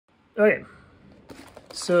Okay,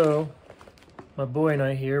 so my boy and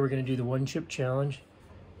I here, we're gonna do the one chip challenge.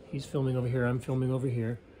 He's filming over here, I'm filming over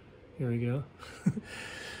here. Here we go.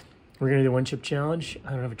 We're gonna do the one chip challenge. I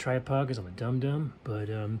don't have a tripod because I'm a dum-dum, but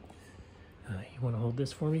you wanna hold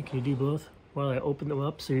this for me? Can you do both? While I open them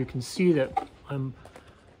up so you can see that I'm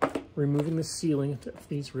removing the sealing of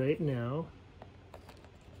these right now.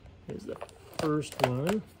 Here's the first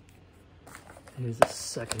one. Here's the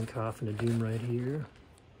second coffin of doom right here.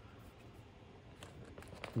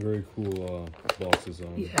 Very cool box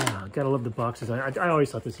design. Yeah, gotta love the box design. I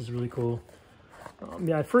always thought this was really cool.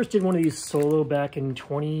 Yeah, I first did one of these solo back in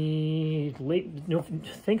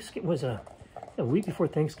Thanksgiving was a week before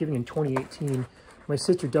Thanksgiving in 2018. My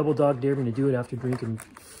sister double dog dared me to do it after drinking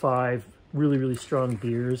 5 really, really strong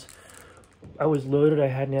beers. I was loaded, I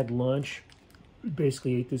hadn't had lunch.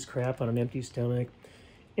 Basically ate this crap on an empty stomach.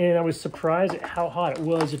 And I was surprised at how hot it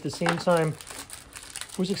was. At the same time,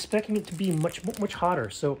 I was expecting it to be much hotter.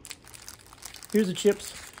 So here's the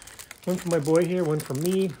chips. One for my boy here, one for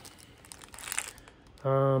me.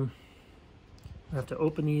 I have to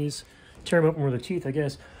open these, tear them open with the teeth, I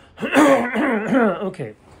guess.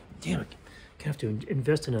 Okay, damn it. I have to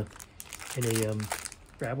invest in a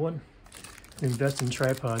grab one. Invest in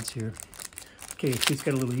tripods here. Okay, she's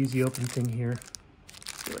got a little easy open thing here.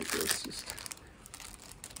 Go like this, just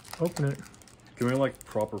open it. Can we like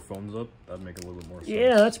prop our phones up? That'd make a little bit more sense.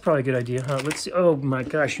 Yeah, that's probably a good idea, huh? Let's see. Oh my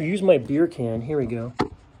gosh, you use my beer can. Here we go.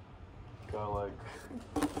 Kinda like...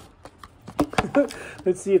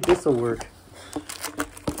 Let's see if this will work.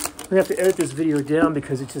 We have to edit this video down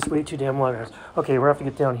because it's just way too damn long. Okay, we'll have to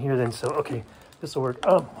get down here then. So, okay, this will work.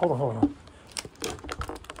 Hold on.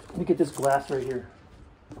 Let me get this glass right here.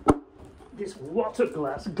 This water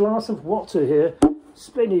glass, a glass of water here.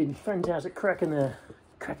 Splendid, fantastic, cracking there,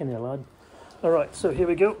 lad. All right, so here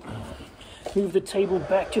we go. Move the table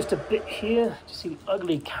back just a bit here to see the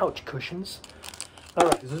ugly couch cushions. All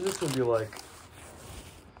right. Is this just gonna be like,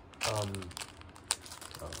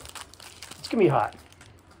 it's gonna be hot.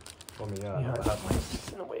 I mean, yeah.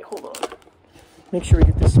 No, wait, hold on. Make sure we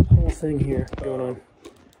get this whole thing here going on.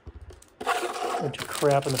 Bunch of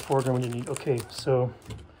crap in the foreground we didn't need. Okay, so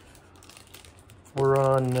we're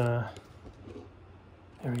on, there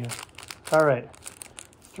we go. All right,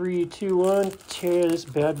 3, 2, 1, tear this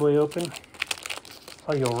bad boy open.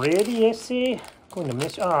 Are you ready, Essie? Going to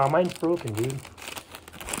miss, mine's broken, dude.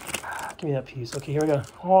 Give me that piece. Okay, here we go.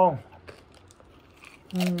 Oh.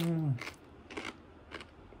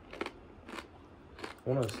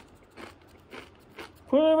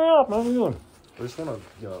 Put it in my mouth, what are you doing? I just wanna,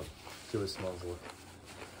 see what it smells like.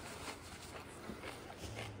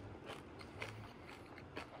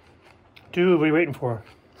 Dude, what are you waiting for?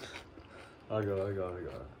 I got it.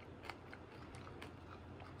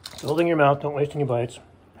 So hold it in your mouth, don't waste any bites.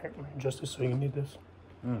 Just this so you can need this.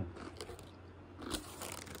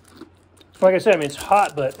 Like I said, I mean, it's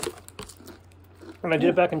hot, but when I did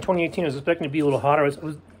it back in 2018, I was expecting it to be a little hotter. I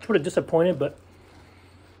was sort of disappointed, but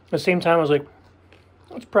at the same time, I was like,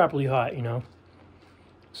 it's properly hot, you know?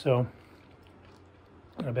 So,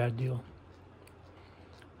 not a bad deal.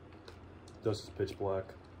 Dust is pitch black,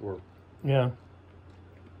 or... Yeah.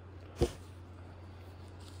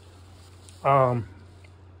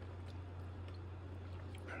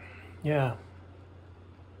 Yeah.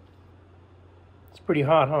 It's pretty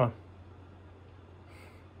hot, huh?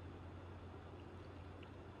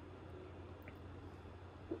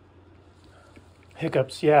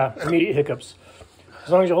 Hiccups, yeah, immediate hiccups.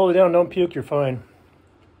 As long as you hold it down, don't puke, you're fine.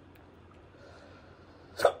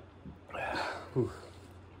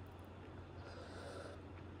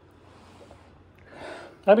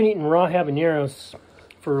 I've been eating raw habaneros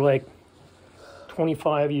for like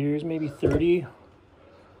 25 years, maybe 30.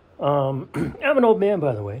 I'm an old man,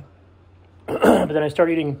 by the way. But then I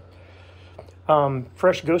started eating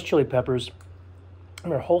fresh ghost chili peppers. I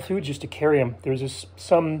remember Whole Foods used to carry them. There's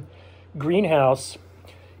some greenhouse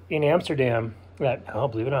in Amsterdam that,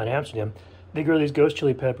 believe it or not, in Amsterdam, they grow these ghost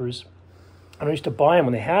chili peppers. And I used to buy them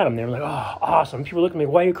when they had them. They were like, oh, awesome. People look at me,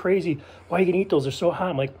 why are you crazy? Why are you going to eat those? They're so hot.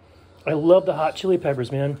 I'm like, I love the hot chili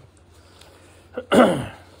peppers, man.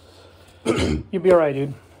 You'll be all right,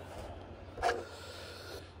 dude.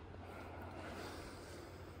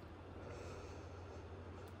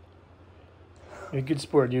 You're a good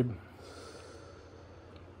sport, dude.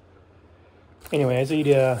 Anyways, I eat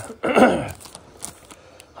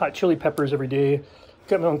hot chili peppers every day.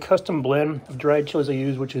 Got my own custom blend of dried chilies I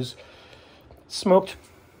use, which is smoked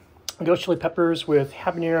ghost chili peppers with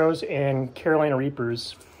habaneros and Carolina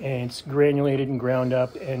Reapers. And it's granulated and ground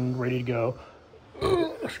up and ready to go.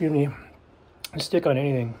 Excuse me. Stick on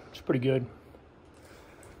anything. It's pretty good.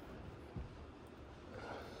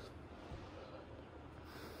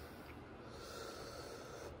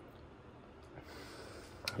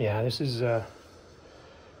 Yeah, this is,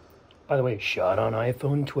 by the way, shot on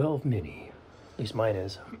iPhone 12 mini. At least mine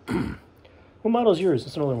is. What model is yours?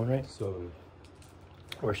 It's another one, right? 7.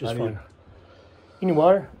 Works just fine. You need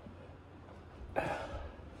water?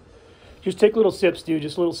 Just take little sips, dude.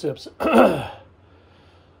 Just little sips.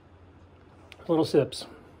 Little sips.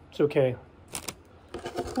 It's okay.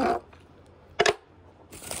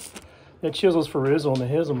 That chisel's for Rizzle and the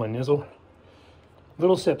Hizzle, my nizzle.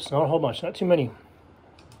 Little sips, not a whole bunch, not too many.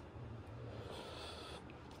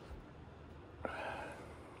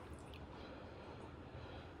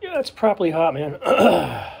 Yeah, it's properly hot, man.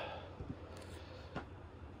 I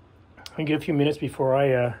get a few minutes before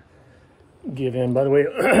I give in. By the way,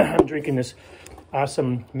 I'm drinking this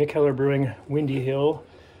awesome Mikkeller Brewing Windy Hill.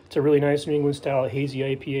 It's a really nice New England style hazy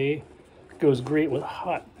IPA. Goes great with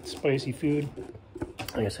hot, spicy food.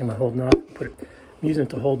 I guess I'm holding up. I'm using it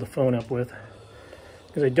to hold the phone up with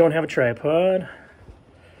because I don't have a tripod.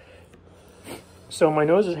 So my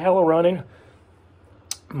nose is hella running.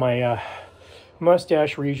 My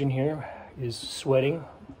mustache region here is sweating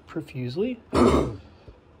profusely.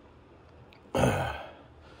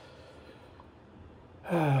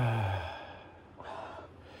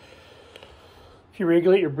 If you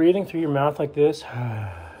regulate your breathing through your mouth like this.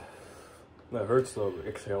 That hurts though,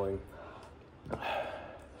 exhaling.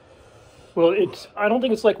 Well, I don't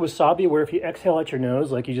think it's like wasabi where if you exhale out your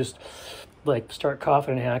nose, like you just like start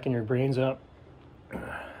coughing and hacking your brains up.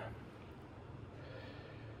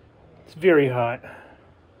 It's very hot.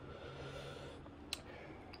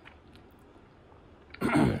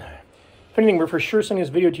 If anything, we're for sure sending this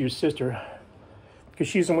video to your sister because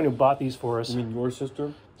she's the one who bought these for us. You mean your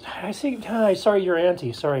sister? I say, hi, sorry, your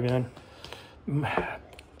auntie. Sorry, man.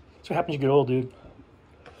 That's what happens when you get old, dude.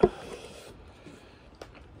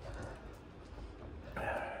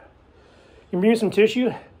 You bring me some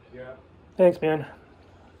tissue? Yeah. Thanks, man.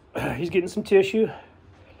 He's getting some tissue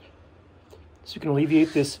so we can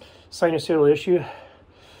alleviate this sinusoidal issue.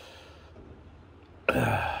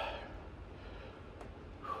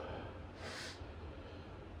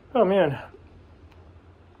 Oh, man.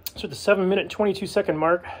 So at the 7-minute, 22-second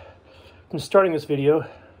mark from starting this video.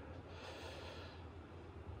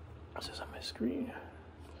 This is on my screen.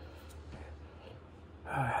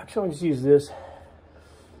 Actually, I'll just use this.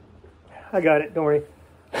 I got it, don't worry.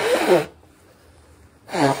 Make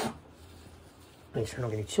sure I don't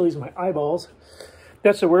get any chilies in my eyeballs.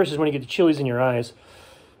 That's the worst is when you get the chilies in your eyes.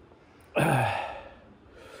 By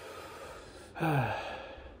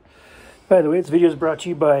the way, this video is brought to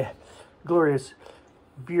you by Glorious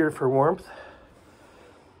Beer for Warmth.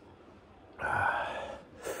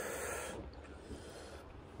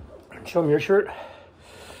 Show me your shirt.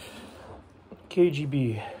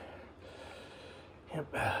 KGB.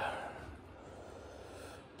 Yep.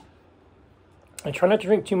 I try not to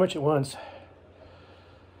drink too much at once.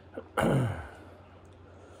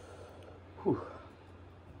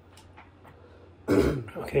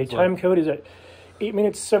 Okay, time code is at 8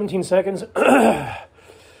 minutes, 17 seconds.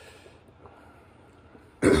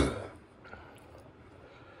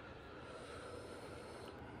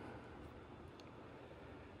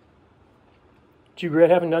 Did you regret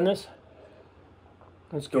having done this?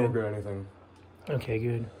 That's good. Don't regret anything. Okay,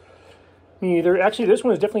 good. Me either. Actually, this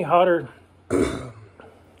one is definitely hotter than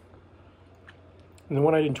the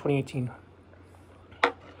one I did in 2018.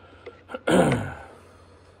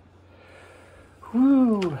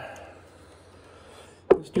 Whew.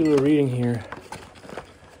 Let's do a little reading here.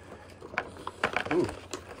 Ooh.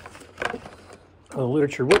 Oh,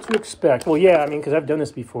 literature. What to expect? Well, yeah, I mean, because I've done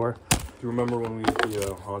this before. Do you remember when we used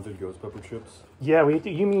the haunted ghost pepper chips? Yeah, we ate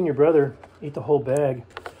you, me, and your brother ate the whole bag.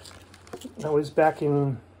 That was back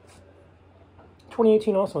in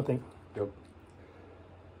 2018 also, I think. Yep.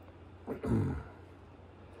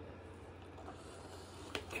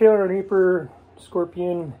 Carolina Reaper,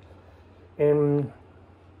 Scorpion, and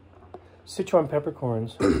Sichuan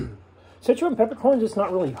peppercorns. Sichuan peppercorns is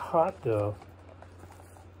not really hot, though.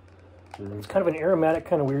 It's kind of an aromatic,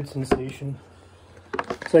 kind of weird sensation.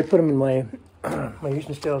 So I put them in my my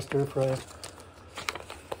Asian style stir fry.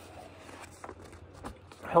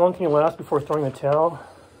 How long can you last before throwing the towel?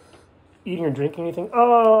 Eating or drinking anything?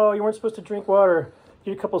 Oh, you weren't supposed to drink water.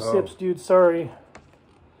 Get a couple sips, dude. Sorry.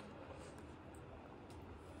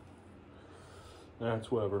 Yeah, it's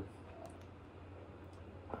whatever.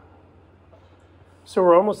 So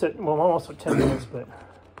we're almost at, well, I'm almost at 10 minutes, but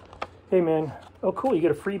hey, man. Oh, cool. You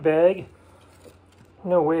get a free bag.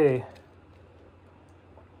 No way.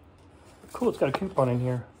 Cool. It's got a coupon in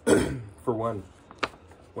here. For when?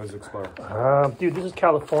 When's it expire? Dude, this is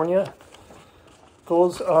California. Cool.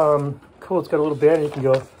 It's got a little band and you can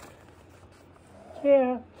go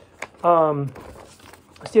Yeah.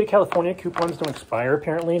 State of California coupons don't expire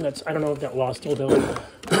apparently. That's, I don't know if that law still does.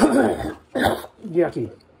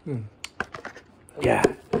 Yucky. Yeah.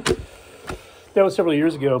 That was several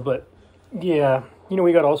years ago, but yeah, you know,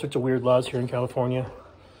 we got all sorts of weird laws here in California.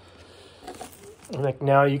 Like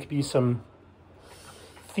now you could be some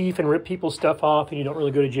thief and rip people's stuff off and you don't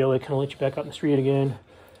really go to jail. They kind of let you back out in the street again.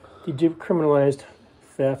 They decriminalized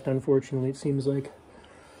theft, unfortunately, it seems like.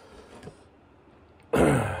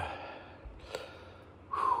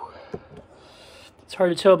 It's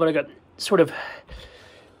hard to tell, but I got sort of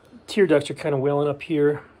tear ducts are kind of welling up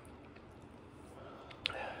here.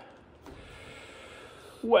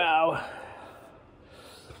 Wow.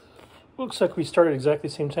 Looks like we started exactly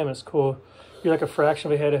the same time. It's cool. You're like a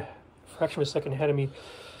fraction of a second ahead of me.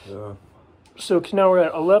 Yeah. So now we're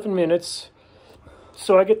at 11 minutes.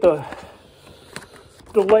 So I get the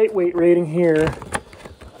lightweight rating here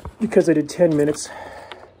because I did 10 minutes.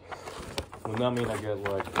 Wouldn't that mean I get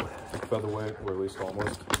like featherweight, or at least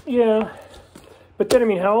almost? Yeah. But then, I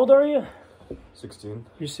mean, how old are you? 16.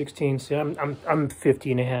 You're 16. See, I'm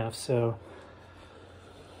 50 and a half, so.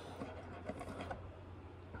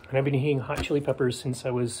 And I've been eating hot chili peppers since I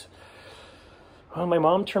was, well, my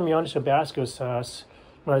mom turned me on to Tabasco sauce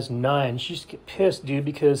when I was 9. She used to get pissed, dude,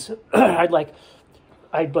 because I'd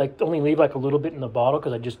only leave like a little bit in the bottle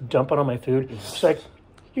because I'd just dump it on my food. She's like,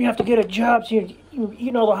 you have to get a job so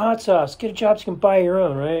you know the hot sauce. Get a job so you can buy your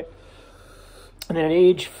own, right? And then at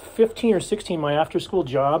age 15 or 16, my after-school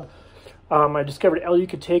job, I discovered El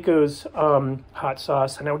Yucateco's hot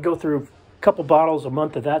sauce, and I would go through a couple bottles a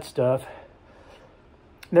month of that stuff.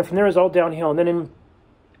 And then from there, it was all downhill. And then in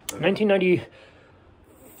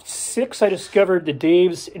 1996, I discovered the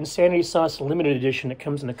Dave's Insanity Sauce Limited Edition that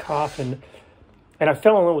comes in a coffin. And I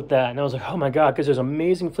fell in love with that. And I was like, oh, my God, because there's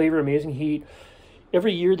amazing flavor, amazing heat.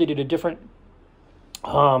 Every year, they did a different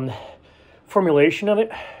formulation of it.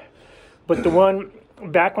 But the one,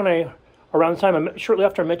 back when around the time, shortly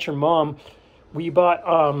after I met your mom, we bought,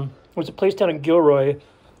 there was a place down in Gilroy,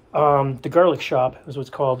 the Garlic Shop is what it's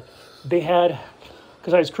called. They had,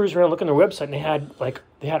 because I was cruising around looking at their website, and they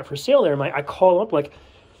had it for sale there. And I call up, like,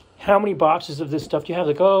 how many boxes of this stuff do you have?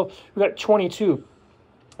 Like, oh, we got 22.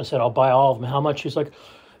 I said, I'll buy all of them. How much? She's like, it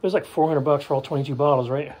was like $400 for all 22 bottles,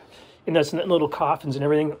 right? And that's in little coffins and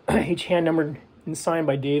everything, each hand numbered and signed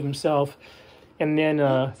by Dave himself. And then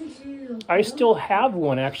I still have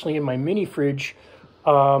one, actually, in my mini fridge.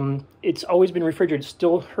 It's always been refrigerated.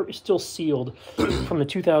 It's still sealed from the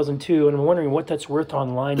 2002. And I'm wondering what that's worth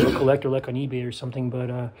online to a collector, like on eBay or something.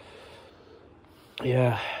 But,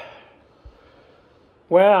 yeah.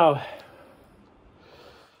 Wow.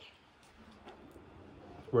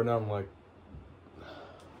 Right now I'm like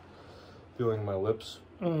feeling my lips.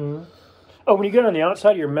 Mm-hmm. Oh, when you get on the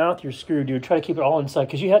outside of your mouth, you're screwed, dude. Try to keep it all inside,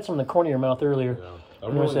 because you had some in the corner of your mouth earlier. Yeah.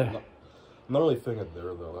 I'm not really feeling it there,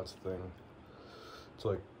 though. That's the thing. It's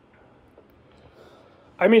like...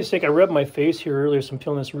 I made a mistake. I rubbed my face here earlier, so I'm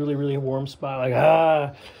feeling this really, really warm spot.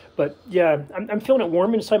 Like, But, yeah, I'm feeling it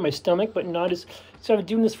warm inside my stomach, but not as... So I've been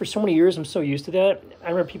doing this for so many years. I'm so used to that. I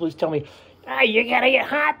remember people used to tell me, you gotta get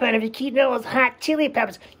hot, but if you keep those hot chili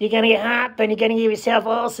peppers, you're gonna get hot, but you're gonna give yourself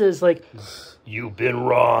ulcers. Like... You've been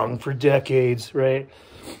wrong for decades, right?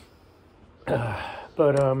 I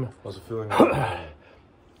was feeling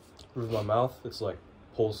with my mouth, it's like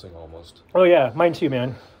pulsing almost. Oh yeah, mine too,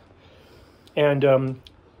 man. And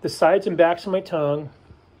the sides and backs of my tongue.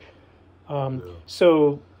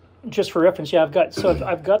 So, just for reference, yeah, I've got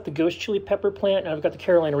the Ghost Chili Pepper plant, and I've got the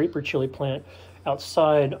Carolina Reaper chili plant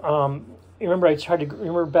outside.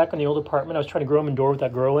 Remember back in the old apartment, I was trying to grow them indoor with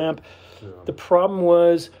that grow lamp. Yeah. The problem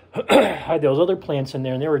was I had those other plants in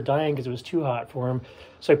there, and they were dying because it was too hot for them.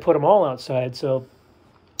 So I put them all outside. So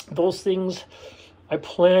those things I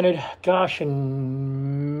planted,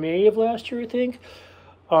 in May of last year, I think.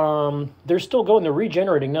 They're still going. They're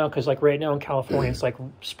regenerating now because, like, right now in California, it's like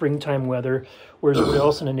springtime weather, whereas everywhere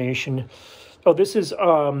else in the nation. Oh, this is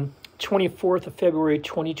 24th of February,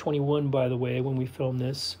 2021, by the way, when we filmed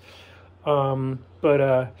this. What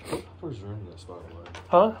peppers are in this, by the way?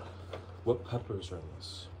 Huh? What peppers are in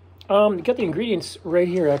this? You got the ingredients right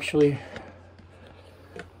here, actually.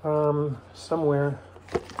 Somewhere.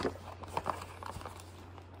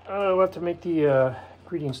 We'll have to make the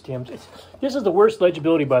ingredient stamps. This is the worst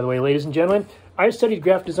legibility, by the way, ladies and gentlemen. I studied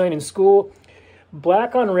graphic design in school.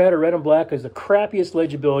 Black on red or red on black is the crappiest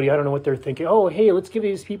legibility. I don't know what they're thinking. Oh, hey, let's give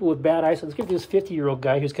these people with bad eyesight. Let's give this 50-year-old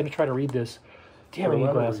guy who's going to try to read this. Damn, I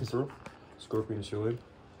need glasses. Scorpion chili.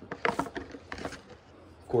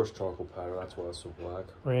 Of course, charcoal powder. That's why it's so black.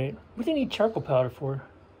 Right. What do you need charcoal powder for?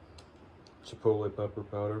 Chipotle pepper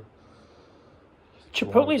powder.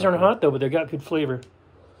 Chipotles aren't hot, though, but they've got good flavor.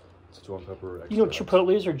 Szechuan pepper. You know,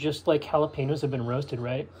 chipotles are just like jalapenos that have been roasted,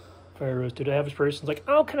 right? Fire roasted. The average person's like,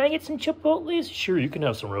 oh, can I get some chipotles? Sure, you can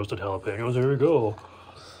have some roasted jalapenos. There you go.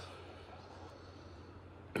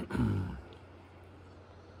 I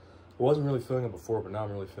wasn't really feeling it before, but now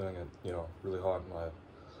I'm really feeling it, you know, really hot in my...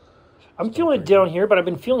 I'm feeling it down here, but I've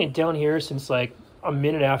been feeling it down here since like a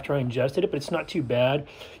minute after I ingested it, but it's not too bad.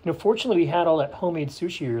 You know, fortunately, we had all that homemade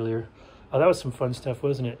sushi earlier. Oh, that was some fun stuff,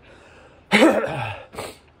 wasn't it?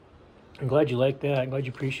 I'm glad you like that. I'm glad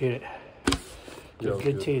you appreciate it. Yeah,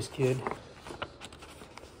 Good taste, kid.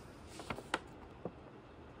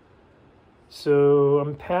 So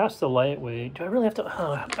I'm past the lightweight. Do I really have to?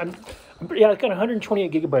 Yeah, I've got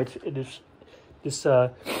 128 gigabytes in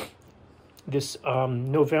this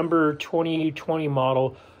November 2020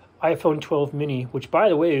 model iPhone 12 mini, which, by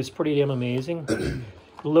the way, is pretty damn amazing.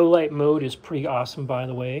 Low light mode is pretty awesome, by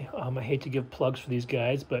the way. I hate to give plugs for these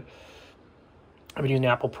guys, but I've been using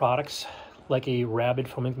Apple products like a rabid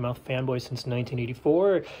foaming mouth fanboy since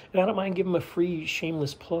 1984, and I don't mind giving them a free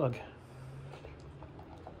shameless plug.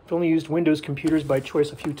 I've only used Windows computers by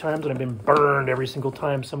choice a few times, and I've been burned every single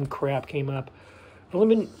time some crap came up. I've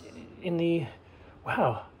only been in the...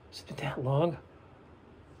 Wow, has it been that long?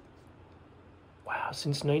 Wow,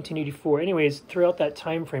 since 1984. Anyways, throughout that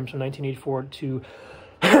time frame, from 1984 to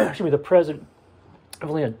excuse me, the present, I've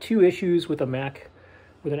only had 2 issues with a Mac,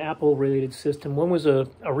 with an Apple-related system. One was a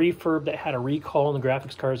refurb that had a recall in the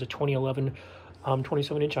graphics card as a 2011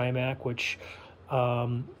 27-inch iMac, which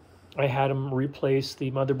I had them replace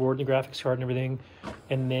the motherboard and the graphics card and everything,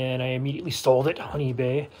 and then I immediately sold it on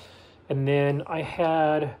eBay. And then I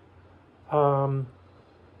had,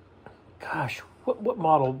 gosh, what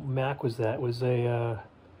model Mac was that? It was a,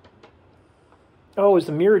 it was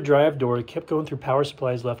the mirror drive door. It kept going through power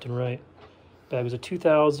supplies left and right. That was a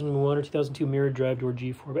 2001 or 2002 mirror drive door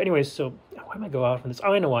G4. But anyways, so why am I go out from this?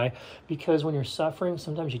 Oh, I know why. Because when you're suffering,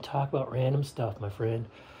 sometimes you talk about random stuff, my friend.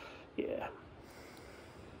 Yeah.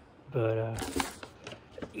 But,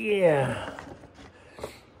 yeah.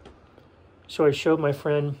 So I showed my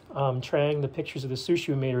friend Trang the pictures of the sushi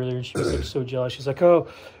we made earlier, and she was like so jealous. She's like, oh,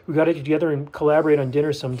 we got to get together and collaborate on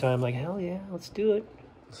dinner sometime. I'm like, hell yeah, let's do it.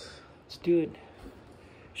 Let's do it.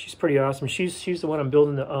 She's pretty awesome. She's the one I'm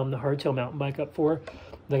building the hardtail mountain bike up for.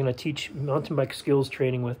 They're going to teach mountain bike skills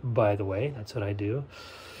training with, by the way. That's what I do.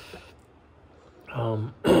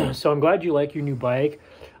 So I'm glad you like your new bike.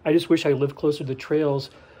 I just wish I lived closer to the trails.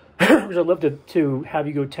 Because I'd love to have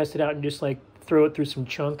you go test it out and just like throw it through some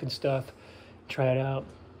chunk and stuff. Try it out.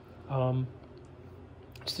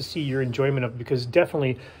 Just to see your enjoyment of it. Because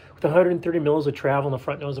definitely with 130 mils of travel in the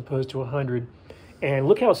front nose opposed to 100. And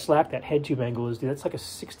look how slack that head tube angle is, dude. That's like a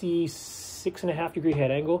 66.5 degree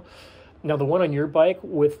head angle. Now, the one on your bike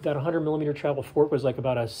with that 100 millimeter travel fork was like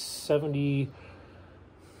about a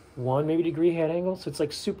 71 maybe degree head angle. So it's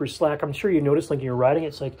like super slack. I'm sure you noticed like you're riding,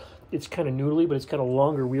 it's like, it's kind of noodly, but it's got a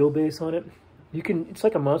longer wheelbase on it. It's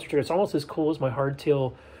like a monster truck. It's almost as cool as my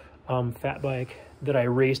hardtail fat bike that I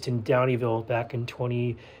raced in Downeyville back in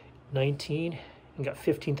 2019 and got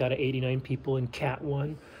 15th out of 89 people in Cat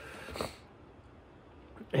 1.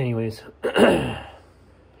 Anyways,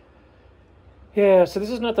 yeah, so this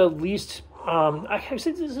is not the least,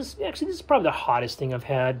 actually this is probably the hottest thing I've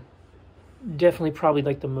had. Definitely probably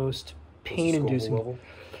like the most pain-inducing.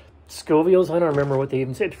 Scovilles, I don't remember what they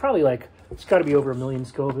even said. It's probably like, it's got to be over 1 million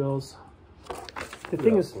Scovilles. The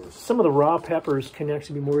thing is, some of the raw peppers can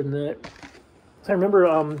actually be more than that. I remember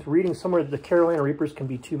reading somewhere that the Carolina Reapers can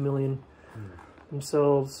be 2 million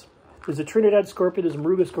themselves. There's a Trinidad Scorpion, there's a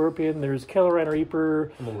Maruga Scorpion, there's Carolina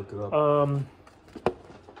Reaper. I'm gonna look it up.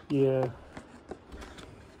 Yeah.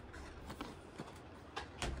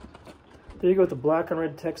 There you go with the black and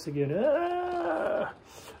red text again.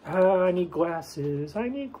 I need glasses. I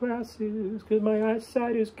need glasses because my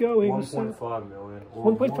eyesight is going. 1.5 million.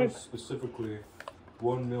 Or 1.5. more specifically,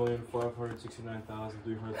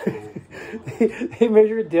 1,569,312. They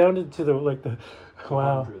measure it down to the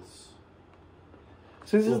wow.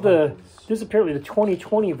 So this is apparently the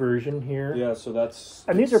 2020 version here. Yeah, so that's...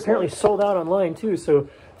 And these are apparently sold out online too, so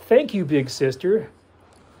thank you, big sister.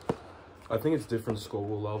 I think it's different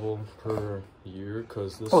Scoville level per year,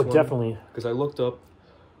 because this definitely. Because I looked up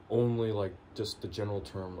only, like, just the general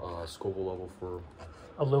term Scoville level for...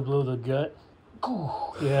 A low blow to the gut.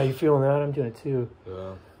 Yeah, you feeling that? I'm doing it too.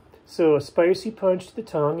 Yeah. So a spicy punch to the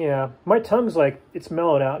tongue, yeah. My tongue's like, it's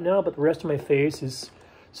mellowed out now, but the rest of my face is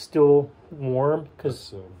still warm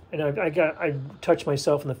because and I touched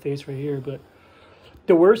myself in the face right here. But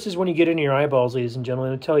the worst is when you get into your eyeballs, ladies and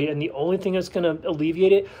gentlemen. I tell you, and the only thing that's going to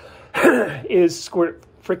alleviate it is squirt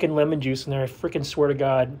freaking lemon juice in there. I freaking swear to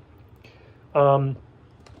God. And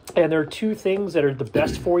there are two things that are the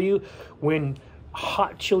best for you when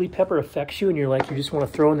hot chili pepper affects you and you just want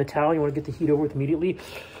to throw in the towel, you want to get the heat over with immediately.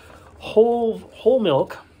 Whole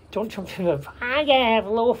milk. Don't think of, I gotta have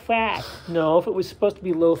low fat. No, if it was supposed to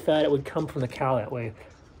be low fat, it would come from the cow that way.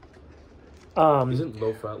 Isn't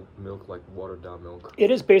low fat milk like watered down milk?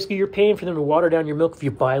 It is basically, you're paying for them to water down your milk if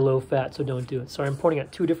you buy low fat, so don't do it. Sorry, I'm pointing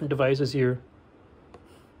at two different devices here.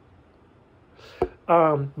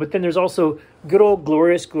 But then there's also good old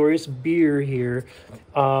glorious beer here.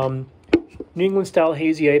 New England style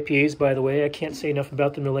hazy IPAs, by the way. I can't say enough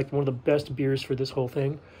about them. They're like one of the best beers for this whole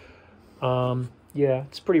thing. Yeah,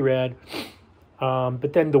 it's pretty rad.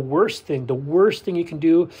 But then the worst thing you can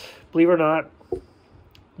do, believe it or not,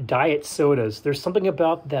 diet sodas. There's something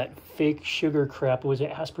about that fake sugar crap. Was it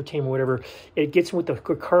aspartame or whatever? It gets in with the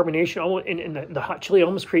carbonation, and the hot chili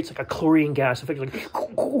almost creates like a chlorine gas effect. Like,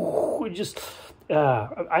 it just,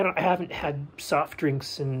 I haven't had soft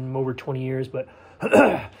drinks in over 20 years, but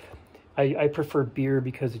I prefer beer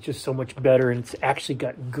because it's just so much better, and it's actually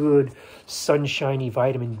got good sunshiny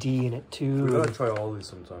vitamin D in it too. We gotta try all these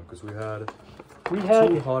sometime because we had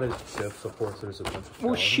two hottest chips. Of course, there's a bunch of.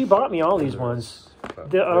 Well, she bought me all these ones.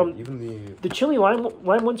 The chili lime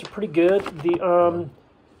ones are pretty good.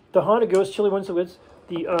 The Honda Ghost chili ones are good.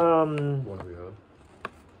 One we had.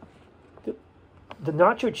 The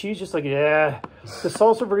nacho cheese, just like, yeah. The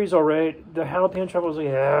salsa verde's all right. The jalapeno truffle was like,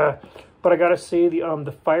 yeah. But I gotta say,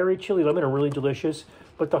 the fiery chili lemon are really delicious.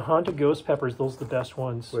 But the Honda Ghost peppers, those are the best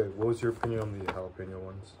ones. Wait, what was your opinion on the jalapeno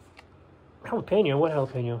ones? Jalapeno? What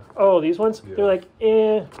jalapeno? Oh, these ones? Yeah. They're like,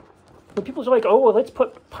 eh. When people are like, oh, well, let's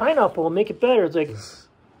put pineapple and make it better. It's like,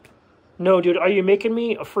 no, dude, are you making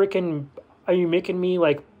me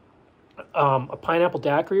like a pineapple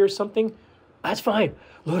daiquiri or something? That's fine.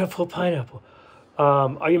 Load up full pineapple.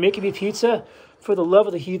 Are you making me pizza? For the love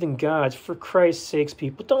of the heathen gods, for Christ's sakes,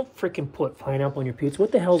 people, don't freaking put pineapple on your pizza.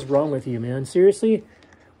 What the hell's wrong with you, man? Seriously?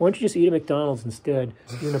 Why don't you just eat at McDonald's instead?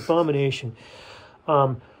 You're an abomination.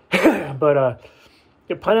 But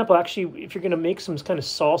pineapple, actually, if you're going to make some kind of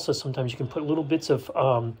salsa, sometimes you can put little bits in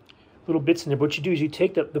there. What you do is you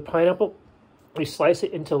take the pineapple, you slice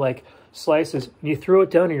it into like slices, and you throw it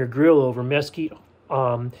down in your grill over mesquite,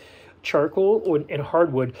 charcoal and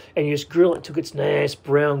hardwood, and you just grill it until it gets nice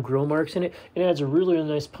brown grill marks in it, and it adds a really, really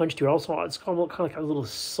nice punch to it. Also, it's kind of like a little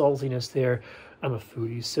saltiness there. I'm a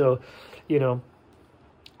foodie, so,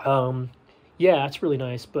 yeah, it's really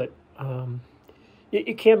nice, but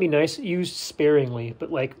it can be nice used sparingly,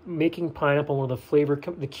 but like making pineapple one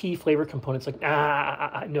of the key flavor components, like,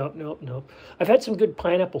 no. I've had some good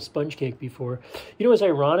pineapple sponge cake before. It was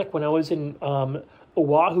ironic when I was in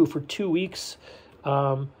Oahu for 2 weeks,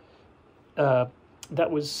 that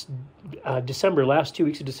was December, last 2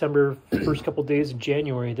 weeks of December, first couple days of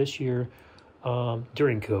January this year,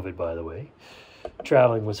 during COVID, by the way.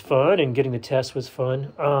 Traveling was fun, and getting the test was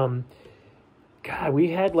fun. God, we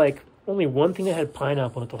had like only one thing that had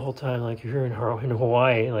pineapple in it the whole time. Like here in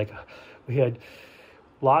Hawaii, like we had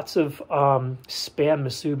lots of Spam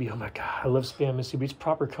musubi. Oh my God, I love Spam musubi. It's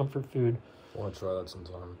proper comfort food. I want to try that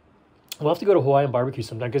sometime. We'll have to go to Hawaiian barbecue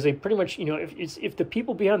sometime, because they pretty much, if the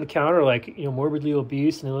people behind the counter are like, morbidly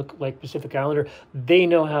obese and they look like Pacific Islander, they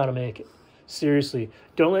know how to make it. Seriously,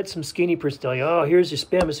 don't let some skinny person tell you, oh, here's your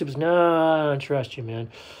Spam musubi. Nah, I don't trust you,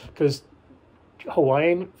 man, because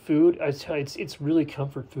Hawaiian food, I tell you, it's really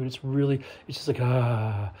comfort food. It's just like,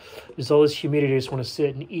 there's all this humidity. I just want to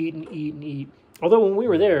sit and eat and eat and eat. Although when we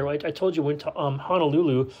were there, I told you we went to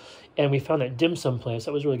Honolulu, and we found that dim sum place.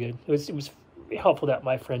 That was really good. It was helpful that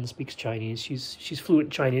my friend speaks Chinese. She's fluent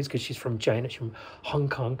in Chinese because she's from China. She's from Hong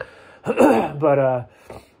Kong. But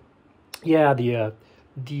yeah, the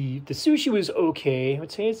sushi was okay. I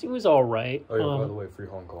would say it was all right. Oh yeah, by the way, free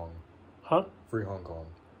Hong Kong. Huh? Free Hong Kong.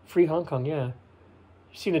 Free Hong Kong, yeah.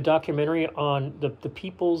 You seen the documentary on the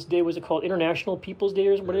People's Day? Was it called International People's Day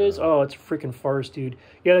or what it is? Oh, it's a freaking farce, dude.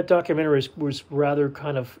 Yeah, that documentary was rather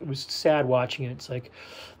it was sad watching it. It's like,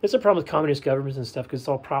 there's a problem with communist governments and stuff because it's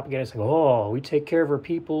all propaganda. It's like, oh, we take care of our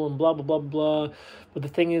people and blah, blah, blah, blah. But the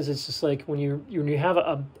thing is, it's just like when you have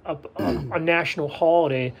a national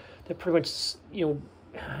holiday that pretty much,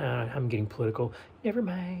 I'm getting political. Never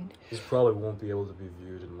mind. This probably won't be able to be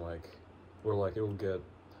viewed in it will get...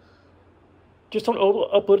 Just don't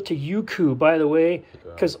upload it to Youku, by the way,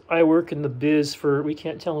 because I work in the biz we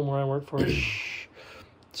can't tell them where I work for. Shh.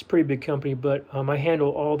 It's a pretty big company, but I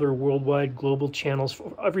handle all their worldwide global channels,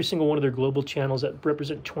 every single one of their global channels that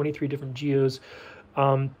represent 23 different geos.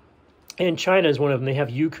 And China is one of them. They have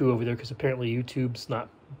Youku over there because apparently YouTube's not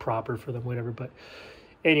proper for them, whatever. But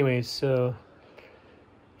anyways, so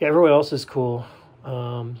Yeah, everywhere else is cool.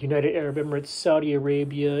 United Arab Emirates, Saudi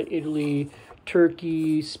Arabia, Italy,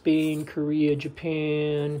 Turkey, Spain, Korea,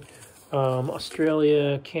 Japan,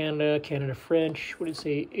 Australia, Canada French. What did it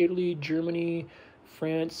say? Italy, Germany,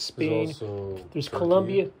 France, Spain. There's Turkey.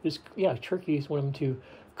 Colombia. Turkey is one of them too.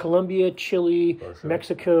 Colombia, Chile, Russia.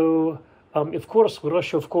 Mexico. Of course,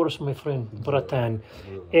 Russia, of course, my friend, Bratan.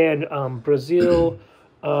 And Brazil.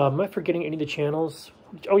 Am I forgetting any of the channels?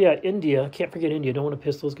 Oh, yeah, India. Can't forget India. Don't want to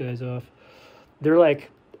piss those guys off. They're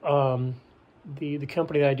like the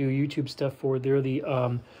company that I do YouTube stuff for. They're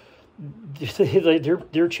the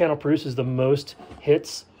their channel produces the most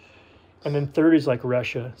hits, and then third is like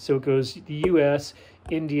Russia. So it goes the U.S.,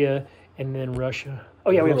 India, and then Russia.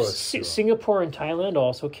 Oh yeah, we have Singapore and Thailand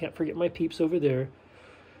also. Can't forget my peeps over there.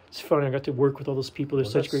 It's fun. I got to work with all those people. They're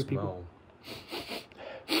such great people.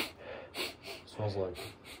 Smells like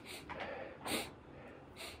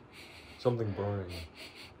something burning.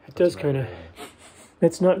 It does kind of.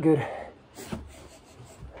 It's not good.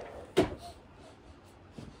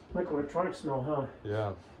 Like electronic smell, huh?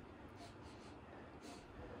 Yeah.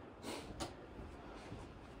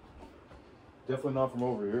 Definitely not from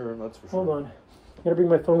over here, that's for sure. Hold on. I gotta bring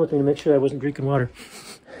my phone with me to make sure I wasn't drinking water.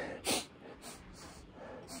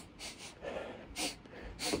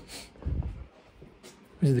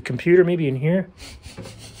 Is the computer maybe in here?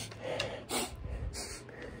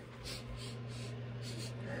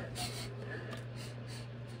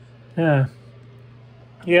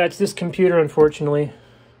 Yeah, it's this computer, unfortunately.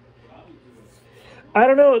 I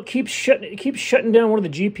don't know. It keeps shutting down one of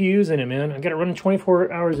the GPUs in it, man. I got it running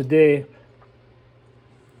 24 hours a day.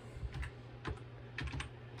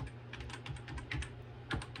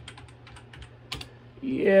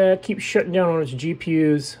 Yeah, it keeps shutting down on its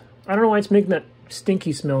GPUs. I don't know why it's making that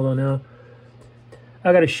stinky smell though now.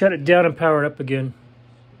 I got to shut it down and power it up again.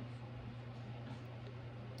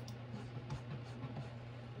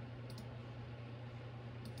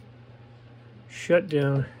 Shut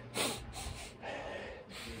down.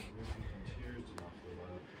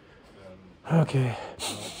 Okay.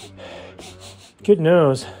 Good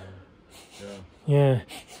nose. Yeah.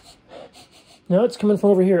 No, it's coming from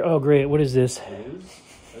over here. Oh, great. What is this? It is?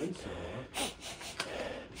 I didn't see that.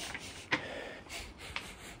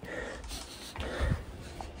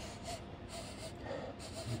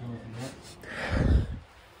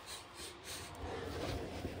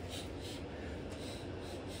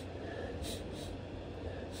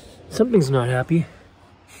 Something's not happy.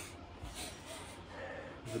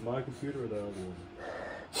 Is it my computer or that other one?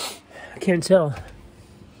 I can't tell.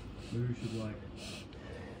 Maybe we should like...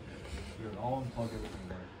 I'll unplug everything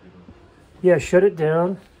back. Yeah, shut it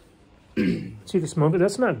down. See the smoke?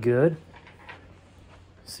 That's not good.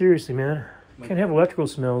 Seriously, man. Can't have electrical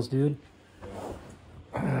smells, dude.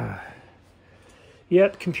 Yeah,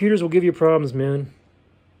 computers will give you problems, man.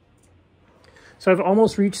 So I've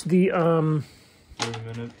almost reached the 30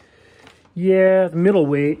 minute. Yeah, the middle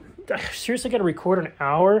weight. I seriously got to record an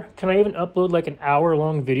hour? Can I even upload like an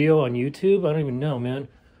hour-long video on YouTube? I don't even know, man.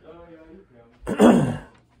 Oh, yeah, you can.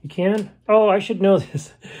 You can? Oh, I should know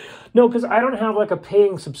this. No, because I don't have like a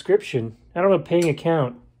paying subscription. I don't have a paying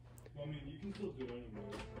account. Well, I mean, you can still do it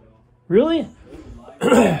anyway. Really?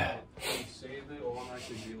 Save it or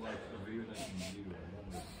actually be like a video that you can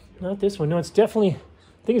do. Not this one. No, it's definitely...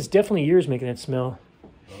 I think it's definitely yours making that smell.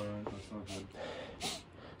 Alright, that's not good.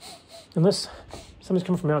 Unless something's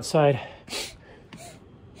coming from outside. It's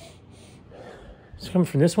coming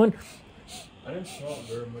from this one? I didn't smell it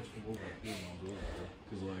very much from over here.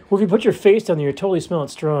 Well, if you put your face down there, you totally smell it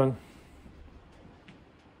strong.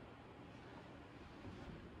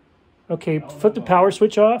 Okay, flip the power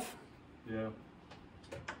switch off. Yeah.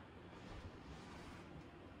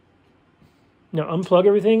 Now unplug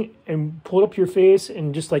everything and pull it up to your face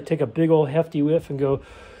and just like take a big old hefty whiff and go,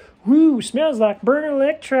 woo, smells like burning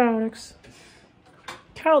electronics.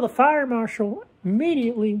 Call the fire marshal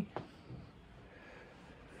immediately.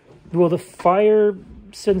 Well, the fire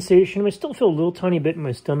sensation, I still feel a little tiny bit in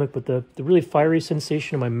my stomach, but the really fiery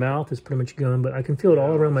sensation in my mouth is pretty much gone, but I can feel it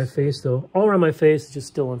all around my face though. All around my face is just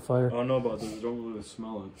still on fire. I don't know about this, I don't really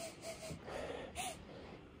smell it.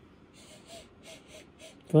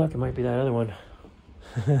 I feel like it might be that other one.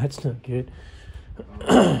 That's not good.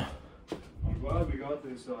 I'm glad we got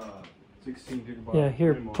this 16 gigabyte. Yeah,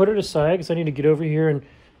 here, put it aside because I need to get over here and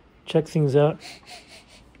check things out.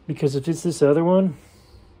 Because if it's this other one,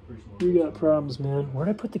 we got problems, man. Where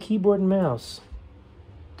did I put the keyboard and mouse?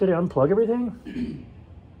 Did I unplug everything?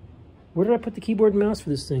 Where did I put the keyboard and mouse for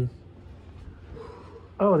this thing?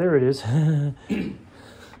 Oh, there it is.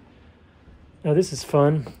 Now this is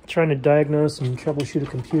fun. Trying to diagnose and troubleshoot a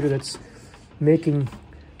computer that's making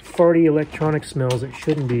farty electronic smells that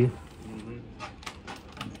shouldn't be.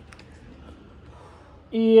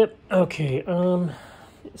 Yep. Okay.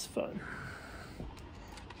 It's fun.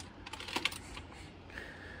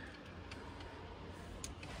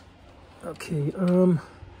 Okay.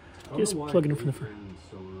 Just plug it in from the front.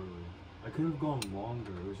 So early. I could have gone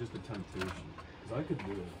longer. It was just a temptation. Because I could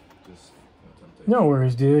do it. Just a temptation. No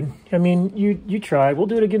worries, dude. I mean, you tried. We'll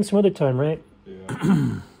do it again some other time, right?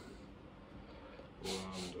 Yeah.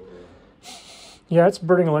 Yeah, it's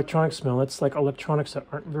burning electronic smell. It's like electronics that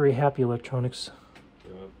aren't very happy electronics.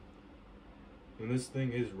 Yeah. And this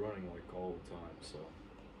thing is running like all the time, so.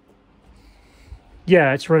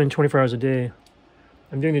 Yeah, it's running 24 hours a day.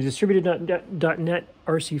 I'm doing the distributed.net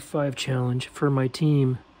RC5 challenge for my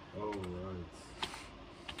team. Oh, right.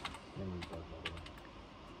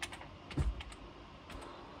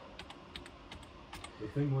 The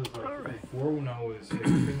thing was, like, before when I was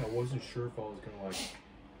hiccupping, I wasn't sure if I was going to, like,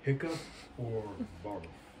 hiccup or barf.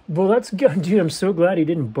 Well, that's good. Dude, I'm so glad he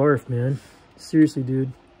didn't barf, man. Seriously,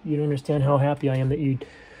 dude. You don't understand how happy I am that you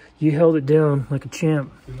held it down like a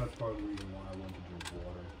champ. I think that's part of the reason why I wanted to drink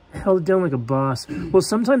water. Held it down like a boss. Well,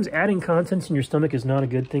 sometimes adding contents in your stomach is not a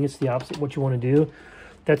good thing. It's the opposite of what you want to do.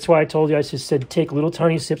 That's why I told you, I just said take little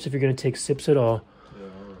tiny sips if you're going to take sips at all.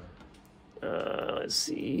 Yeah, all right. Let's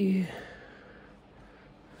see.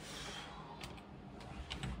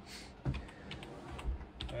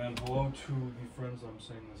 And hello to the friends I'm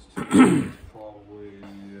saying this to. It's probably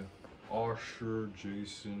Asher,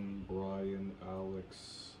 Jason, Brian,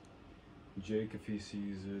 Alex, Jake if he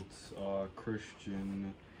sees it,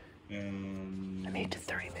 Christian, and... I made it to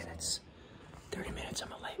 30 minutes. 30 minutes,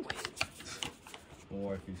 I'm a lightweight. My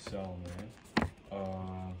wifey Sal, man.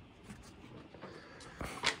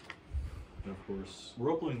 And of course,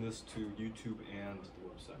 we're uploading this to YouTube and the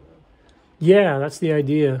website, right? Yeah, that's the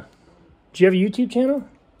idea. Do you have a YouTube channel?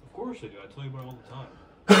 Of course I do. I tell you about it all the time.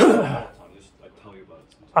 I tell you about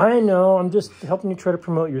it sometimes. I know. I'm just helping you try to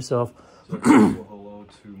promote yourself. So hello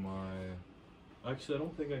to my... Actually, I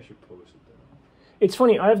don't think I should post it there. It's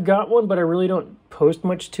funny. I've got one, but I really don't post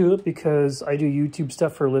much to it because I do YouTube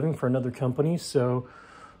stuff for a living for another company. So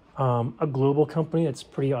a global company. That's a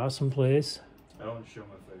pretty awesome place. I don't show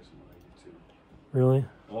my face on my YouTube. Really?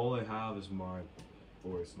 All I have is my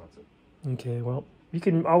voice, and that's it. Okay. Well, you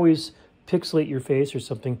can always pixelate your face or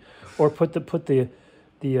something, or put the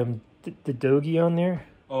dogie on there.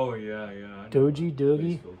 Oh yeah. Doji.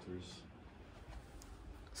 Filters.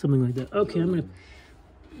 Something like that. Okay, I'm gonna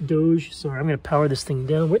Doge. Sorry, I'm gonna power this thing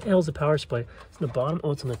down. Where the hell's the power supply? It's on the bottom.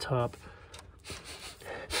 Oh, it's on the top.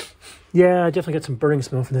 Yeah, I definitely got some burning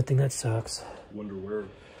smell from that thing. That sucks. Wonder where.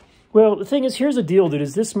 Well, the thing is, here's the deal, dude.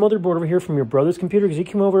 Is this motherboard over here from your brother's computer? Because he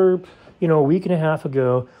came over, a week and a half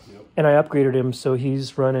ago, and I upgraded him, so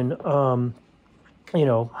he's running,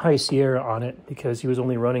 High Sierra on it because he was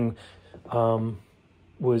only running, the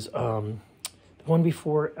one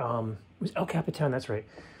before, it was El Capitan, that's right.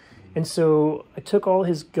 And so I took all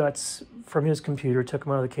his guts from his computer, took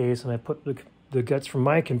them out of the case, and I put the guts from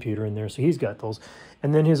my computer in there, so he's got those.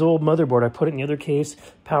 And then his old motherboard, I put it in the other case,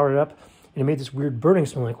 powered it up, and it made this weird burning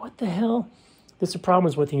smell. Like, what the hell? That's the problem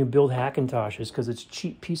is when you build Hackintoshes, because it's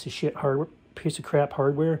cheap piece of shit hardware, piece of crap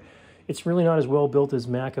hardware. It's really not as well built as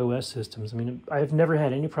Mac OS systems. I mean, I've never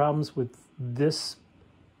had any problems with this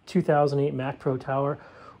 2008 Mac Pro Tower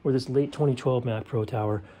or this late 2012 Mac Pro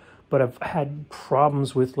Tower, but I've had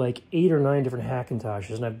problems with like 8 or 9 different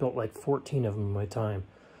Hackintoshes, and I've built like 14 of them in my time.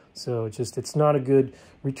 So it's not a good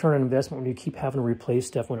return on investment when you keep having to replace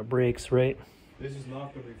stuff when it breaks, right? This is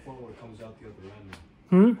not going to be fun when it comes out the other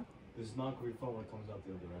end. This is not going to be fun when it comes out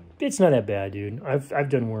the other end. It's not that bad, dude. I've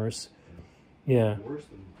done worse. Yeah. Worse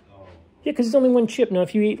than... Yeah, because it's only one chip. Now,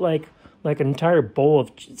 if you eat like an entire bowl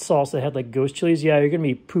of sauce that had like ghost chilies, yeah, you're going to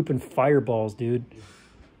be pooping fireballs, dude.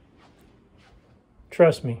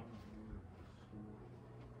 Trust me.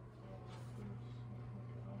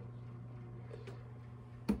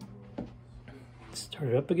 Start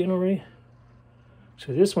it up again already?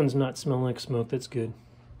 So this one's not smelling like smoke. That's good.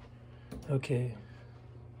 Okay.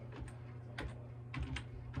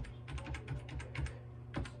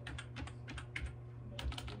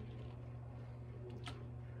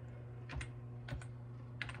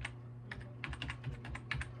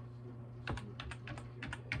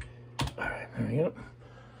 All right, there we go.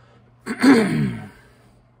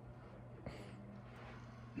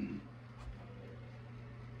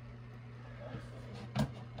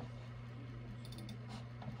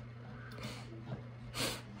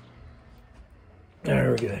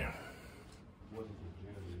 There we go.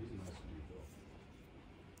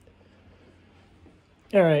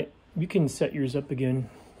 All right, you can set yours up again.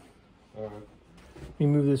 All right. me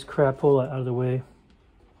move this crapola out of the way.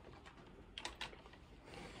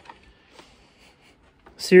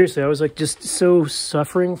 Seriously, I was like just so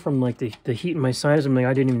suffering from like the heat in my sinus. I'm like,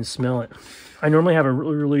 I didn't even smell it. I normally have a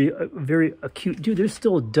really very acute... Dude, there's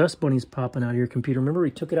still dust bunnies popping out of your computer. Remember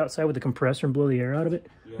we took it outside with the compressor and blew the air out of it?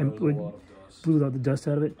 Yeah, and there's a lot of dust. Blew out the dust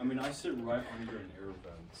out of it? I mean, I sit right under an air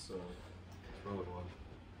vent, so it's really loud.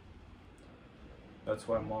 That's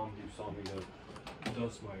why Mom keeps telling me to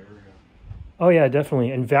dust my area. Oh yeah,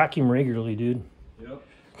 definitely. And vacuum regularly, dude. Yep.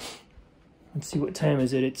 Let's see, what time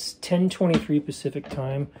is it? It's 10:23 Pacific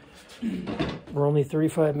time. We're only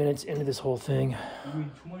 35 minutes into this whole thing. You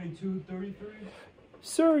mean 22:33?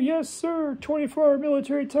 Sir, yes, sir. 24-hour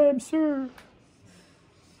military time, sir.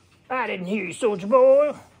 I didn't hear you, soldier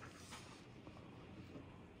boy.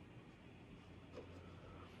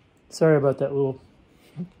 Sorry about that little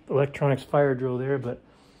electronics fire drill there, but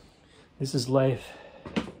this is life.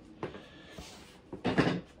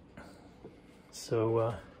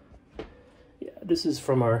 So, yeah, this is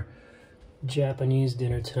from our Japanese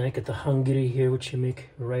dinner tonight. Got the hangiri here, which you make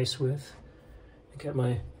rice with. I got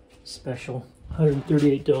my special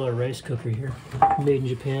 $138 rice cooker here, made in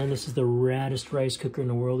Japan. This is the raddest rice cooker in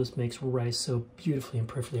the world. This makes rice so beautifully and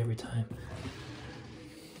perfectly every time.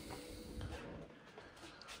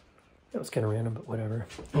 That was kind of random, but whatever.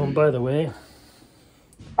 Oh, and by the way,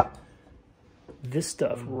 this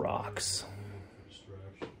stuff rocks.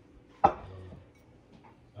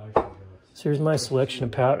 So here's my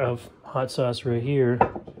selection of hot sauce right here.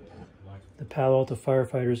 The Palo Alto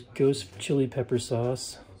Firefighters Ghost Chili Pepper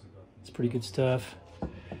Sauce. It's pretty good stuff.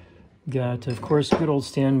 Got, of course, good old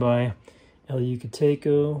standby El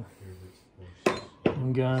Yucateco.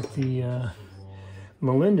 And got the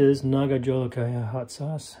Melinda's Naga Jolokaya hot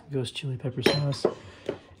sauce, Ghost Chili Pepper Sauce.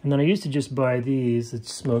 And then I used to just buy these,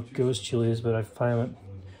 it's smoked ghost chilies, but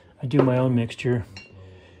I do my own mixture.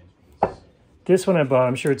 This one I bought,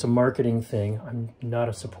 I'm sure it's a marketing thing. I'm not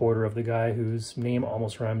a supporter of the guy whose name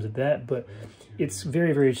almost rhymes with that, but it's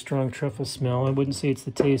very, very strong truffle smell. I wouldn't say it's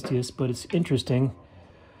the tastiest, but it's interesting.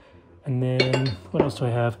 And then, what else do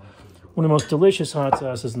I have? One of the most delicious hot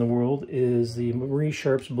sauces in the world is the Marie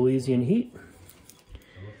Sharp's Belizean Heat.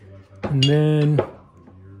 And then,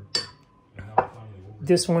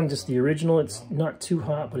 this one, just the original. It's not too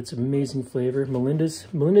hot, but it's amazing flavor. Melinda's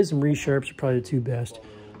and Marie Sharp's are probably the two best.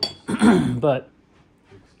 But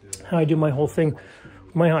how I do my whole thing,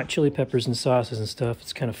 my hot chili peppers and sauces and stuff,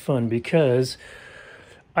 it's kind of fun because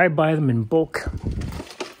I buy them in bulk.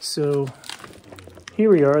 So here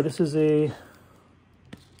we are. This is a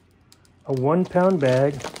 1 pound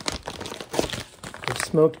bag of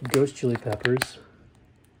smoked ghost chili peppers.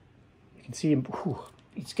 You can see,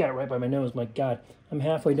 it's got it right by my nose. My God, I'm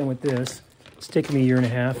halfway done with this. It's taken me a year and a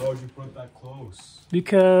half. Why would you put it that close?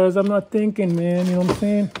 Because I'm not thinking, man. You know what I'm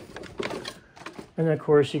saying? And then, of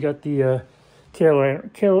course, you got the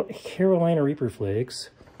Carolina Reaper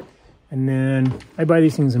Flakes. And then I buy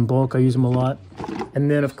these things in bulk. I use them a lot.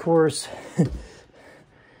 And then, of course,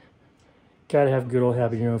 gotta have good old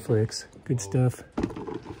habanero flakes. Good stuff.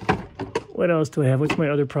 What else do I have? What's my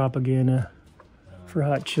other propaganda for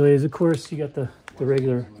hot chilies? Of course, you got the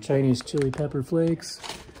regular Chinese chili pepper flakes.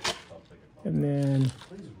 And then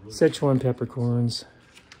Szechuan peppercorns.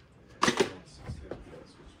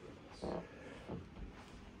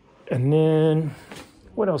 And then,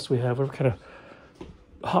 what else do we have? What kind of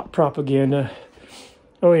hot propaganda?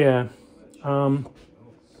 Oh yeah, I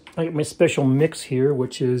got my special mix here,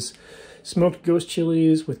 which is smoked ghost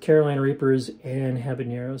chilies with Carolina Reapers and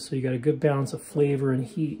habaneros. So you got a good balance of flavor and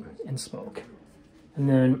heat and smoke. And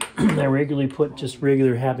then I regularly put just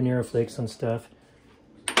regular habanero flakes on stuff.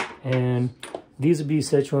 And these would be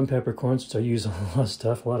Szechuan peppercorns, which I use on a lot of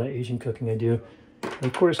stuff, a lot of Asian cooking I do. And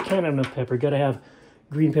of course, can't have enough pepper. Gotta have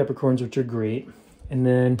green peppercorns, which are great. And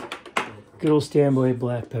then good old standby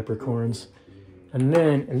black peppercorns. And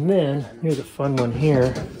then, here's a fun one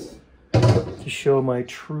here to show my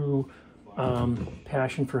true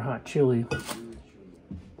passion for hot chili.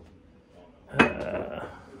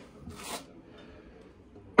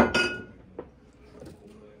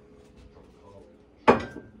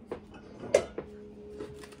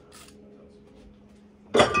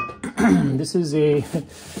 This is a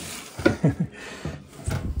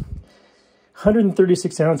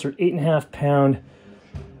 136 ounce or 8.5 pound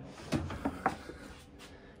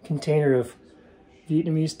container of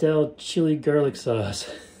Vietnamese style chili garlic sauce.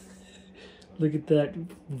 Look at that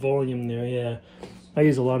volume there. Yeah, I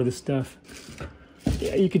use a lot of this stuff.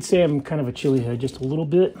 Yeah, you could say I'm kind of a chili head, just a little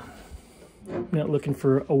bit. I'm not looking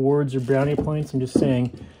for awards or brownie points. I'm just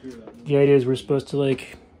saying the idea is we're supposed to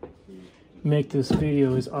like make this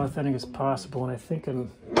video as authentic as possible, and I think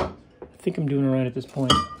I'm doing it right at this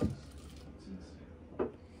point.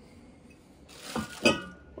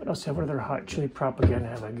 What else? What other hot chili propaganda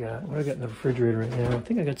have I got? What do I got in the refrigerator right now? I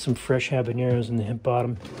think I got some fresh habaneros in the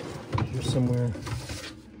bottom here somewhere.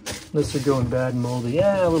 Unless they're going bad and moldy.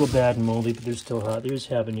 Yeah, a little bad and moldy, but they're still hot. There's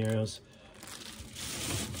habaneros.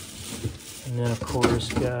 And then, of course,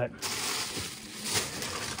 got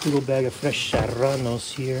a little bag of fresh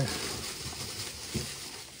serranos here.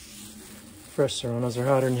 Fresh serranos are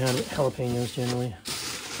hotter than jalapenos generally.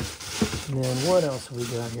 And then what else have we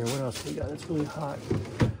got here? What else have we got? It's really hot.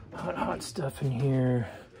 Hot stuff in here.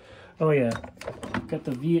 Oh yeah, got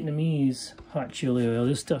the Vietnamese hot chili oil.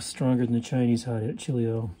 This stuff's stronger than the Chinese hot chili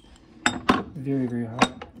oil. Very, very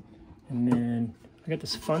hot. And then I got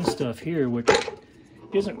this fun stuff here, which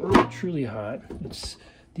isn't really truly hot. It's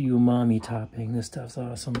the umami topping. This stuff's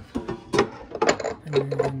awesome.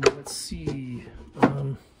 And then let's see.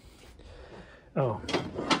 Oh,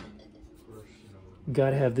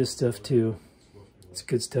 gotta have this stuff too. It's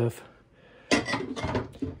good stuff.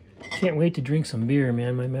 Can't wait to drink some beer,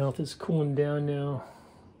 man. My mouth is cooling down now.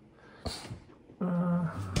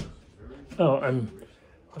 Oh,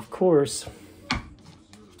 of course,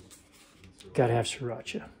 gotta have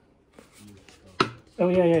sriracha. Oh,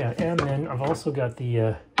 yeah. And then I've also got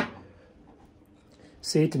the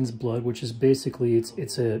Satan's blood, which is basically,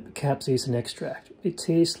 it's a capsaicin extract. It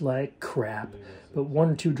tastes like crap, but 1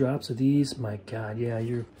 or 2 drops of these, my God, yeah,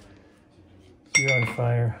 you're on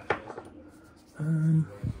fire.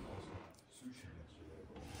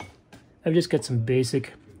 I've just got some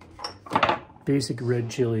basic red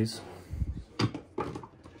chilies.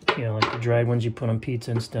 You know, like the dried ones you put on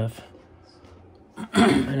pizza and stuff.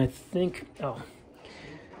 And I think, oh,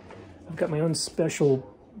 I've got my own special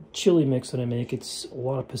chili mix that I make. It's a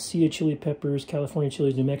lot of pasilla chili peppers, California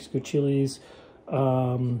chilies, New Mexico chilies.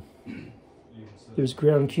 There's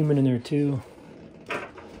ground cumin in there too.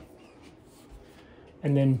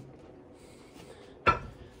 And then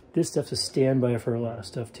this stuff's a standby for a lot of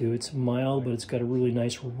stuff too. It's mild, but it's got a really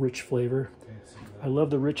nice, rich flavor. I love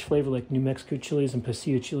the rich flavor like New Mexico chilies and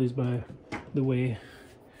pasilla chilies, by the way.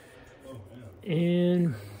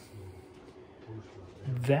 And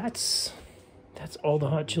that's all the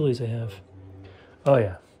hot chilies I have. Oh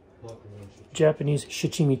yeah, Japanese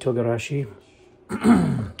shichimi togarashi,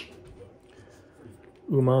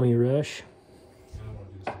 umami rush.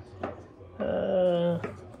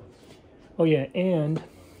 Oh yeah, and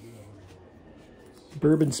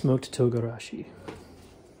bourbon smoked togarashi,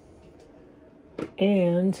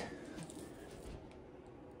 and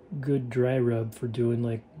good dry rub for doing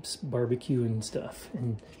like barbecue and stuff,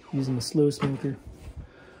 and using the slow smoker.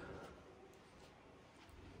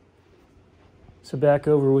 So back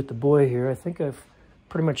over with the boy here. I think I've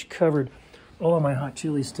pretty much covered all of my hot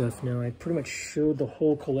chili stuff now. I pretty much showed the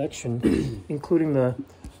whole collection, including the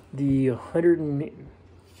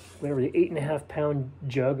 8.5 pound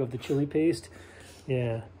jug of the chili paste.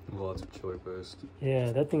 Yeah. Lots of chili paste.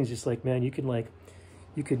 Yeah, that thing's just like, man, you could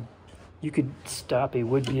stop a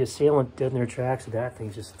would-be assailant dead in their tracks with that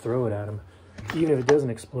thing. Just throw it at them, even if it doesn't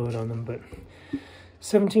explode on them. But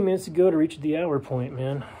 17 minutes to go to reach the hour point,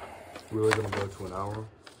 man. Really gonna go to an hour?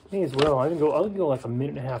 May as well. I can go like a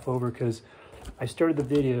minute and a half over, because I started the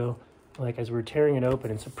video like as we were tearing it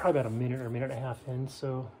open, and so probably about a minute or a minute and a half in.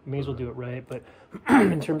 So may as well do it right. But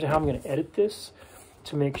in terms of how I'm going to edit this,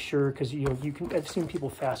 to make sure, because I've seen people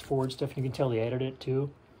fast forward stuff, and you can tell they edited it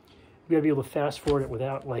too. You gotta be able to fast forward it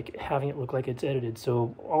without like having it look like it's edited.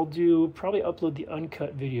 So I'll probably upload the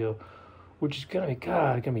uncut video, which is gonna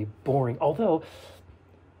be boring. Although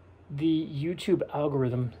the YouTube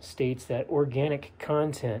algorithm states that organic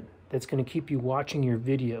content that's going to keep you watching your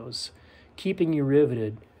videos, keeping you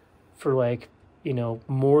riveted for like,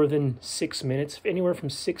 more than 6 minutes, anywhere from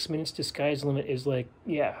 6 minutes to sky's limit, is like,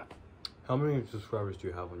 yeah. How many subscribers do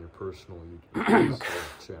you have on your personal YouTube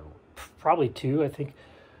channel? Probably 2, I think.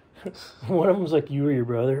 One of them was like you or your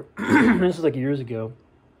brother. This was like years ago.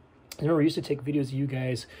 I remember we used to take videos of you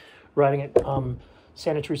guys riding at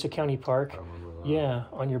Santa Teresa County Park. Yeah,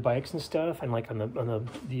 on your bikes and stuff, and like on the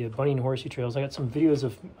bunny and horsey trails. I got some videos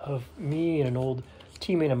of me and an old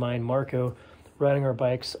teammate of mine, Marco, riding our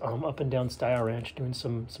bikes up and down Style Ranch, doing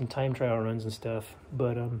some time trial runs and stuff.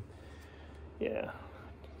 But yeah,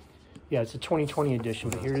 it's a 2020 edition,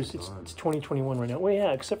 but it's 2021 right now. Well,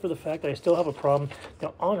 yeah, except for the fact that I still have a problem.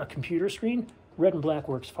 Now, on a computer screen, red and black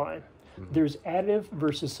works fine. There's additive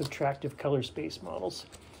versus subtractive color space models.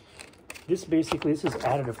 This is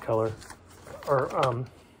additive color, or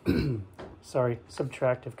sorry,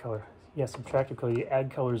 subtractive color. Yeah, subtractive color. You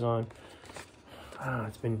add colors on.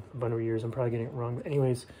 It's been a bunch of years. I'm probably getting it wrong. But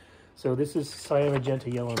anyways, so this is cyan, magenta,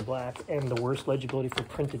 yellow, and black, and the worst legibility for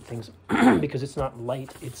printed things because it's not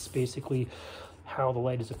light. It's basically how the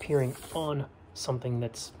light is appearing on something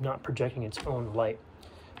that's not projecting its own light.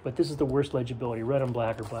 But this is the worst legibility, red on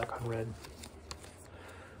black or black on red.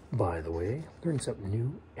 By the way, learn something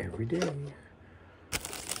new every day.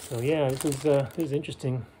 So yeah, this is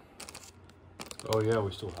interesting. Oh yeah,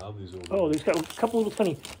 we still have these over. Oh, there's got a couple little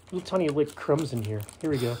tiny like crumbs in here. Here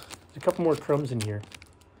we go. There's a couple more crumbs in here.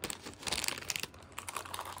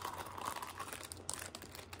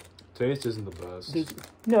 Taste isn't the best.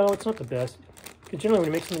 No, it's not the best. Because generally when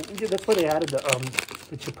you make something, that's why they added the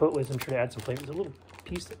chipotles. I'm sure to add some flavor. There's a little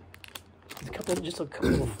piece that, just a couple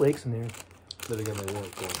little flakes in there. Then again, they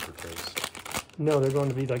weren't going for taste. No, they're going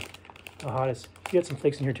to be like the hottest. You got some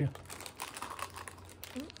flakes in here too.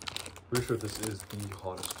 Pretty sure this is the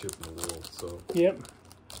hottest chip in the world, so. Yep.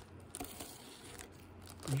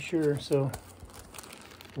 Pretty sure. So,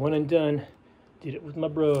 one and done. Did it with my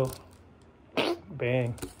bro.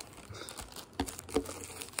 Bang.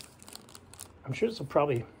 I'm sure this will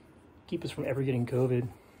probably keep us from ever getting COVID.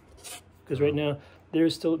 Because right now,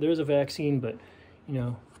 there's a vaccine, but, you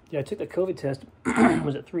know, yeah, I took the COVID test,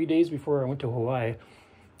 was it 3 days before I went to Hawaii,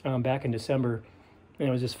 back in December. And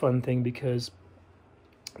it was this fun thing because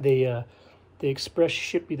they express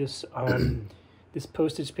ship you this this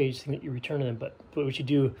postage page thing that you return to them. But what you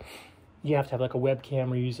do, you have to have like a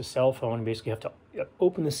webcam or you use a cell phone. And basically, you have to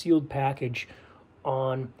open the sealed package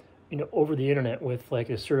on, you know, over the internet with like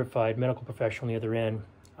a certified medical professional on the other end.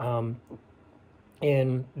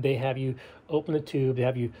 And they have you open the tube. They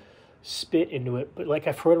have you spit into it. But like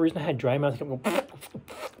for whatever reason, I had dry mouth. I kept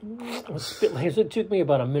going spit. Like, it took me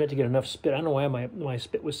about a minute to get enough spit. I don't know why my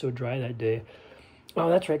spit was so dry that day. Oh,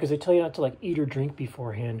 that's right, because they tell you not to like eat or drink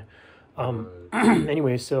beforehand.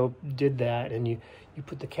 Anyway, so did that, and you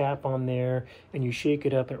put the cap on there, and you shake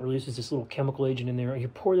it up, and it releases this little chemical agent in there. You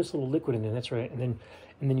pour this little liquid in there. That's right, and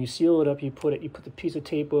then you seal it up. You put the piece of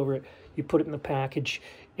tape over it. You put it in the package,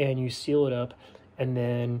 and you seal it up, and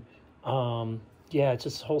then yeah, it's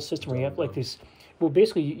just a whole system where you have like these. Well,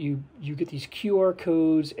 basically, you get these QR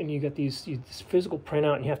codes, and you get this physical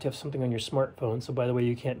printout, and you have to have something on your smartphone. So, by the way,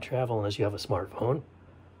 you can't travel unless you have a smartphone.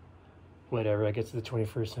 Whatever, I guess it's the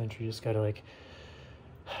 21st century. You just gotta like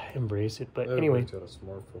embrace it. But anyway, everybody's got a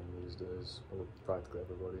smartphone these days. Well, practically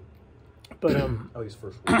everybody. But at least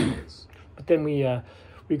first world. But then we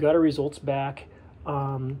got our results back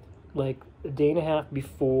like a day and a half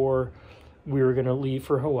before we were going to leave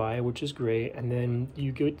for Hawaii, which is great. And then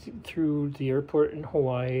you go through the airport in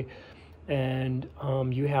Hawaii, and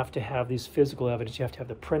you have to have these physical evidence. You have to have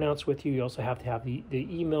the printouts with you. You also have to have the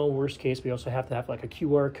email, worst case, but you also have to have like a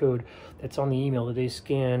QR code that's on the email that they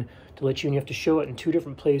scan to let you in. You have to show it in 2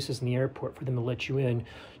 different places in the airport for them to let you in,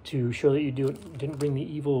 to show that you didn't bring the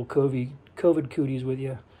evil COVID cooties with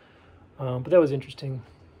you. But that was interesting.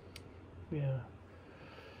 Yeah.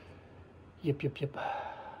 Yep.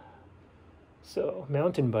 So,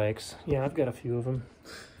 mountain bikes. Yeah, I've got a few of them.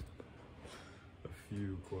 A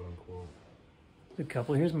few, quote unquote. A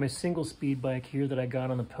couple. Here's my single speed bike here that I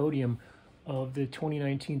got on the podium of the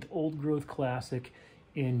 2019 Old Growth Classic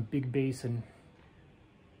in Big Basin.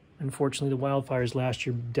 Unfortunately, the wildfires last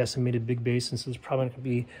year decimated Big Basin, so there's probably not going to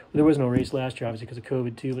be... Well, there was no race last year, obviously, because of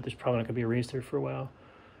COVID, too, but there's probably not going to be a race there for a while.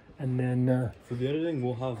 And then... for the editing,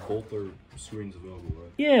 we'll have both our screens available,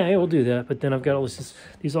 right? Yeah, we'll do that. But then I've got all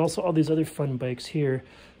these other fun bikes here.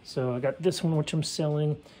 So I got this one, which I'm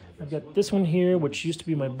selling. I've got this one here, which used to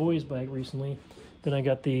be my boy's bike recently. Then I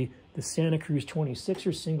got the Santa Cruz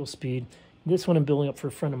 26er single speed. This one I'm building up for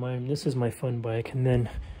a friend of mine. This is my fun bike. And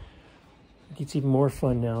then it's even more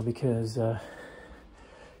fun now because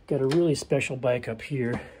got a really special bike up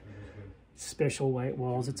here. Special white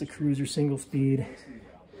walls. It's a cruiser single speed.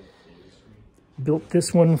 Built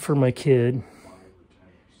this one for my kid.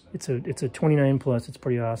 It's a 29 plus. It's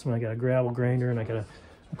pretty awesome. I got a gravel grinder, and I got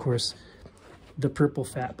of course, the purple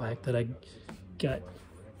fat bike that I got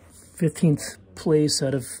 15th place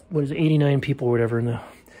out of 89 people or whatever in the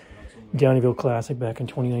Downeyville Classic back in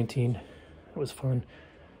 2019. It was fun.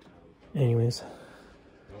 Anyways,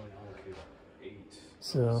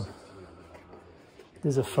 so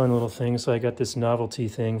this is a fun little thing. So I got this novelty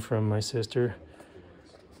thing from my sister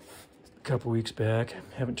a couple weeks back.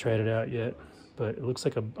 Haven't tried it out yet, but it looks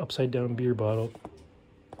like a upside down beer bottle.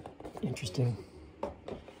 Interesting.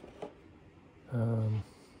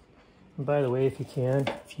 By the way, if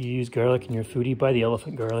you use garlic in your food, buy the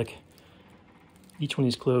elephant garlic. Each one of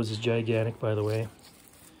these cloves is gigantic, by the way.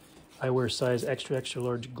 I wear size extra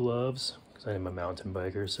large gloves because I'm a mountain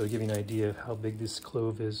biker, so to give you an idea of how big this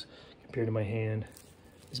clove is compared to my hand.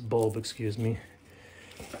 This bulb, excuse me.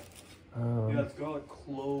 Yeah, it's garlic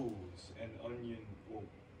cloves and onion.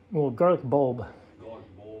 Well, garlic bulb.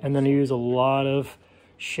 Garlic bulb. And then I use a lot of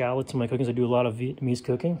shallots in my cooking. I do a lot of Vietnamese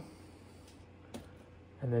cooking.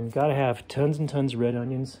 And then gotta have tons and tons of red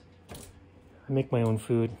onions. I make my own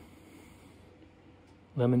food.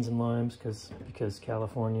 Lemons and limes, because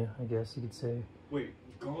California, I guess you could say. Wait,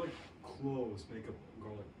 garlic cloves make up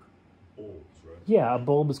garlic bulbs, right? Yeah, a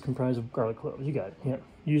bulb is comprised of garlic cloves. You got it. Yeah,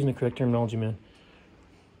 using the correct terminology, man.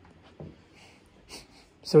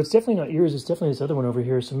 So it's definitely not yours. It's definitely this other one over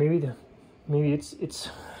here. So maybe it's yeah,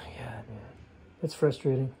 man. It's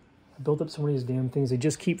frustrating. I built up so many of these damn things. They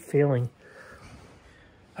just keep failing.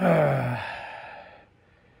 Can't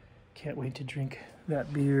wait to drink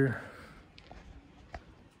that beer.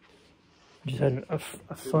 Just had a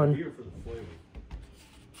fun,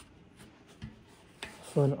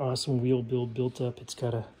 awesome wheel built up. It's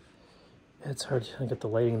hard. I got the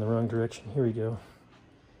lighting in the wrong direction. Here we go.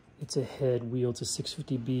 It's a head wheel. It's a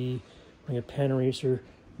 650B. Like a Pan Racer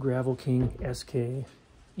Gravel King SK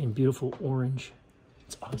in beautiful orange.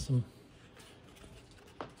 It's awesome.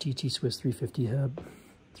 GT Swiss 350 hub.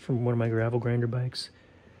 It's from one of my gravel grinder bikes.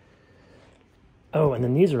 Oh, and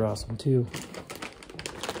then these are awesome too.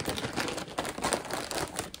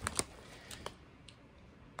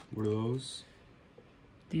 What are those?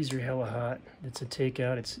 These are hella hot. It's a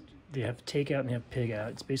takeout. They have takeout and they have pig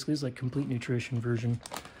out. It's basically like complete nutrition version.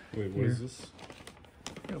 Wait, what is this?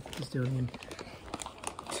 I'll put this down again.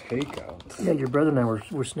 Takeout? Yeah, your brother and I were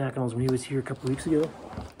snacking on those when he was here a couple weeks ago.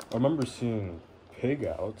 I remember seeing pig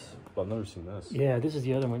out, but I've never seen this. Yeah, this is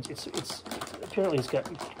the other one. It's apparently it's got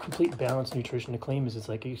complete balanced nutrition. The claim is it's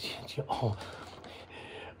like all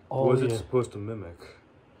what is it supposed to mimic?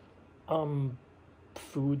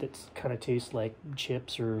 Food that's kind of tastes like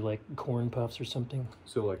chips or like corn puffs or something.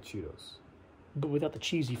 So like Cheetos. But without the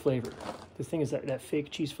cheesy flavor. The thing is that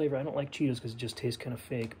fake cheese flavor, I don't like Cheetos because it just tastes kind of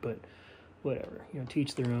fake, but whatever. You know, to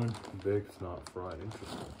each their own. Baked, not fried.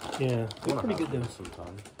 Interesting. Yeah, they're pretty good though.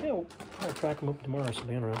 Sometime. Yeah, we'll probably crack them up tomorrow or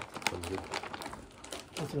something. I don't know. Sounds good.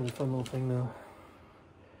 That's another fun little thing though.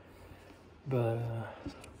 But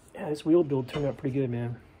yeah, this wheel build turned out pretty good,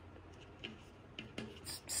 man.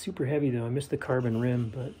 It's super heavy though. I missed the carbon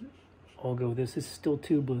rim, but I'll go with this. This is still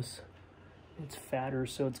tubeless. It's fatter,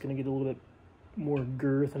 so it's going to get a little bit more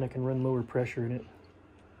girth, and I can run lower pressure in it.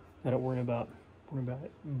 I don't worry about it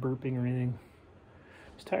burping or anything.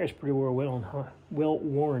 This tire's pretty well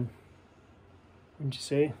worn. Wouldn't you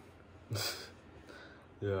say?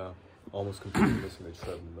 Yeah, almost completely missing a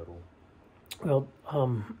tread in the middle. Well,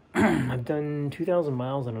 I've done 2,000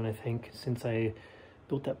 miles on it, I think, since I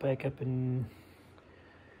built that bike up in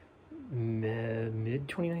mid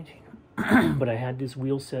 2019. But I had this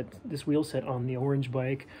wheel set on the orange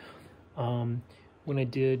bike when I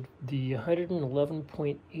did the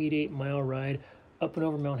 111.88 mile ride up and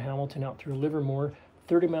over Mount Hamilton out through Livermore,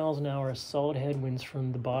 30 miles an hour, solid headwinds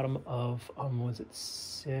from the bottom of was it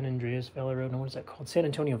San Andreas Valley Road? No, what is that called? San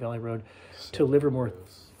Antonio Valley Road to Livermore.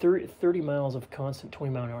 30 miles of constant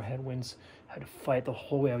 20 mile an hour headwinds. I had to fight the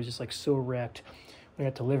whole way. I was just like so wrecked when I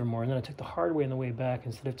got to Livermore, and then I took the hard way on the way back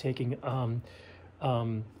instead of taking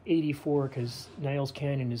 84, because Niles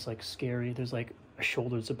Canyon is like scary. There's like a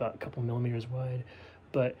shoulder that's about a couple millimeters wide.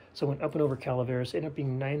 But so I went up and over Calaveras. It ended up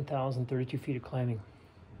being 9,032 feet of climbing.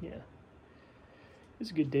 Yeah. It was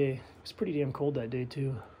a good day. It was pretty damn cold that day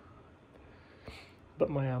too. But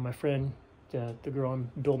my friend, the girl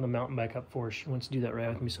I'm building a mountain bike up for, she wants to do that ride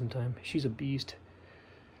with me sometime. She's a beast.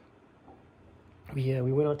 Yeah,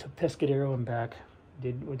 we went out to Pescadero and back.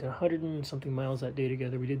 We did 100 and something miles that day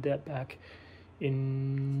together. We did that back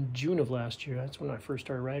in June of last year. That's when I first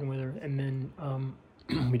started riding with her. And then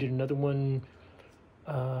we did another one.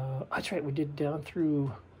 That's right. We did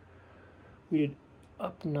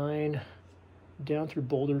up 9, down through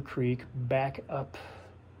Boulder Creek, back up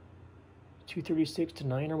 236 to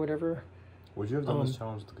 9 or whatever. Would you have done this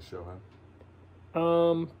challenge with the show, huh?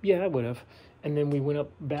 Yeah, I would have. And then we went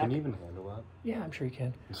up back. Can you even handle that? Yeah, I'm sure you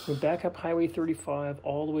can. Went back up Highway 35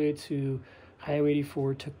 all the way to Highway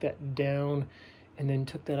 84, took that down, and then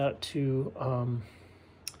took that out to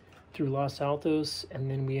through Los Altos, and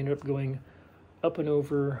then we ended up going up and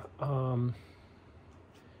over Mount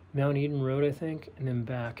Eden Road, I think, and then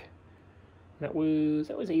back. That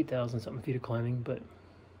was 8,000 something feet of climbing, but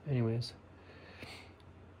anyways.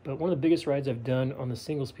 But one of the biggest rides I've done on the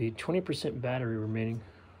single speed, 20% battery remaining.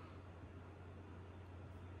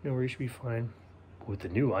 No worries, you should be fine. With the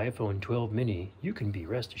new iPhone 12 mini, you can be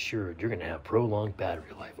rest assured you're going to have prolonged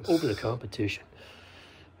battery life over the competition.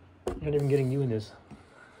 Not even getting you in this.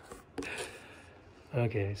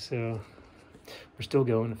 Okay, so we're still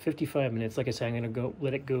going 55 minutes. Like I said, I'm gonna go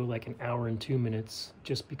let it go like an hour and 2 minutes,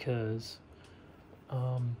 just because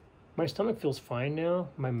my stomach feels fine now.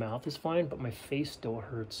 My mouth is fine, but my face still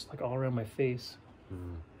hurts, like all around my face.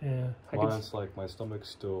 Yeah, Mine's like my stomach's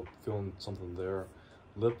still feeling something there.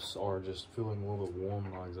 Lips are just feeling a little bit warm,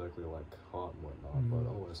 not exactly like hot and whatnot, but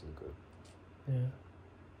otherwise I'm good. Yeah.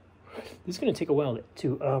 This is going to take a while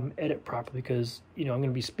to edit properly, because, you know, I'm going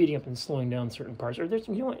to be speeding up and slowing down certain parts. Or there's,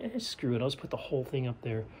 you know what, screw it. I'll just put the whole thing up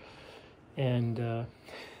there and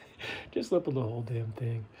just upload the whole damn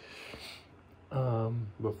thing.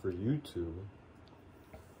 But for YouTube?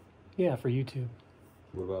 Yeah, for YouTube.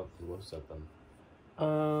 What about the website then?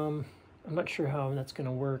 I'm not sure how that's going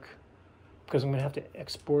to work, because I'm going to have to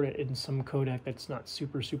export it in some codec that's not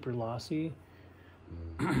super, super lossy.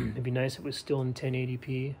 It'd be nice if it was still in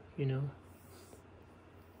 1080p, you know?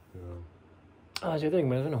 Yeah. The other thing,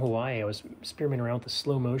 when I was in Hawaii, I was experimenting around with the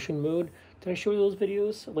slow motion mode. Did I show you those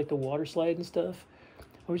videos of, like, the water slide and stuff?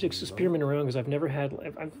 I was experimenting around because I've never had...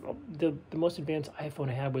 the most advanced iPhone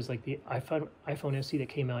I had was, like, the iPhone SE that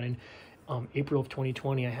came out in April of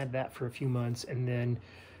 2020. I had that for a few months, and then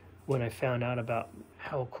when I found out about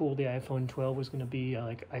how cool the iPhone 12 was going to be,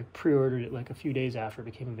 I pre-ordered it like a few days after it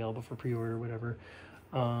became available for pre-order or whatever,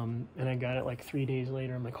 and I got it like 3 days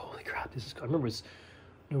later. I'm like, holy crap, this is cool. I remember it was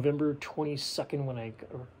November 22nd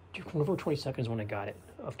November 22nd is when I got it,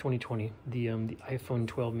 of 2020, the iPhone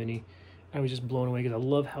 12 mini. I was just blown away because I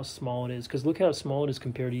love how small it is. Because look how small it is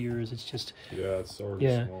compared to yours. It's just... Yeah, it's already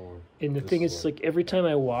smaller. And the thing is, like, every time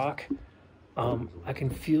I walk... I can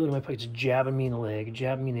feel it in my pocket, just jabbing me in the leg,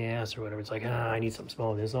 jabbing me in the ass or whatever. It's like, I need something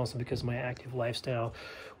small. And it's also because of my active lifestyle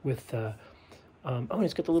with, and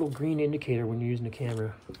it's got the little green indicator when you're using the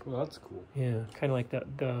camera. Well, that's cool. Yeah, kind of like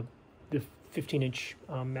the 15-inch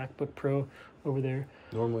MacBook Pro over there.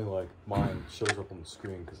 Normally, like, mine shows up on the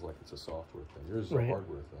screen because, like, it's a software thing. Yours is a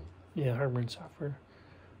hardware thing. Yeah, hardware and software.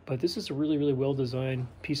 But this is a really, really well-designed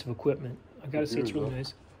piece of equipment. I gotta say, it's really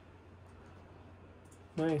nice.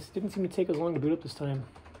 Nice. Didn't seem to take as long to boot up this time.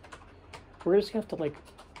 We're just gonna have to, like,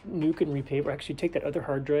 nuke and repaper. Actually, take that other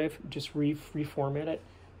hard drive, just reformat it,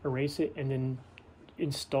 erase it, and then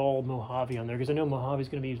install Mojave on there, because I know Mojave is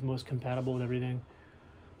gonna be most compatible with everything.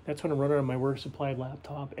 That's what I'm running on my work supplied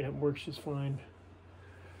laptop, and it works just fine.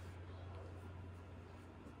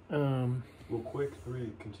 Will Quake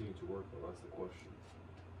 3 continue to work, though? That's the question.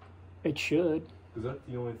 It should. Because that's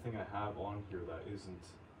the only thing I have on here that isn't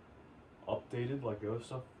updated like the other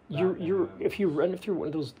stuff. If you run it through one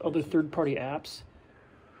of those other third-party apps,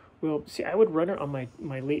 well, see, I would run it on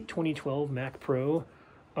my late 2012 Mac Pro,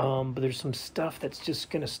 but there's some stuff that's just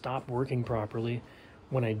gonna stop working properly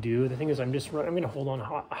when I do. The thing is, I'm gonna hold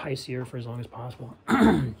on High Sierra for as long as possible,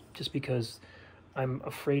 just because I'm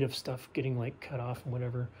afraid of stuff getting, like, cut off and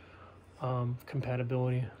whatever.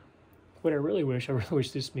 Compatibility. What I really wish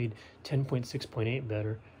this made 10.6.8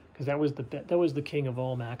 better. Because that was the king of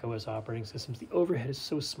all Mac OS operating systems. The overhead is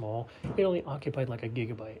so small; it only occupied like a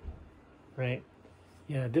gigabyte, right?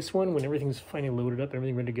 Yeah, this one, when everything's finally loaded up,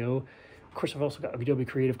 everything ready to go. Of course, I've also got Adobe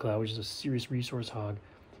Creative Cloud, which is a serious resource hog.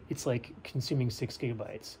 It's like consuming 6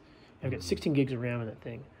 gigabytes. I've got 16 gigs of RAM in that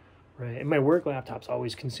thing, right? And my work laptop's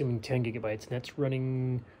always consuming 10 gigabytes, and that's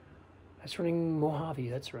running Mojave.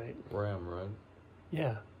 That's right. RAM, right?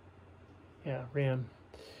 Yeah, RAM.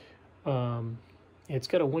 It's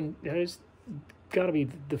got that is got to be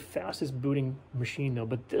the fastest booting machine, though.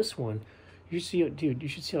 But this one, you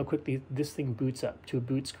should see how quickly this thing boots up to a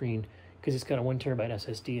boot screen, because it's got a 1 terabyte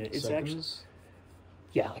SSD in it. It's seconds?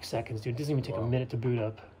 Like seconds, dude. It doesn't even take a minute to boot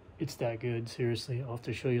up. It's that good, seriously. I'll have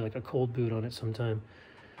to show you, like, a cold boot on it sometime.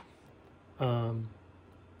 Yeah,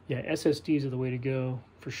 SSDs are the way to go,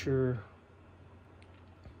 for sure.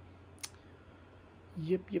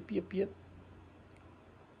 Yep.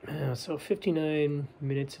 So 59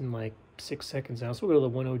 minutes and like 6 seconds now. So we'll go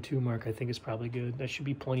to the 102 mark. I think is probably good. That should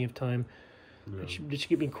be plenty of time. Yeah. That should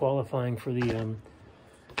get me qualifying for the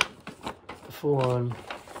full-on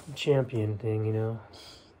champion thing, you know.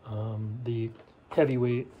 The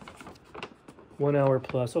heavyweight 1 hour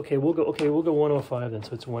plus. Okay, we'll go 105 then.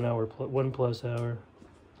 So it's 1 hour plus 1 plus hour.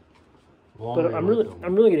 But I'm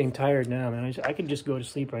really getting tired now, man. I could just go to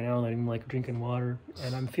sleep right now, and I'm, like, drinking water,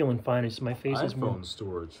 and I'm feeling fine. It's my face is more. iPhone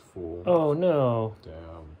storage full. Oh no!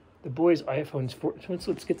 Damn. The boy's iPhone's full.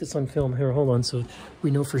 Let's get this on film here. Hold on, so we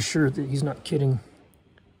know for sure that he's not kidding.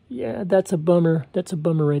 Yeah, that's a bummer. That's a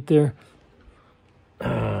bummer right there.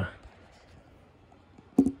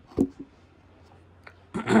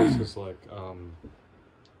 This is like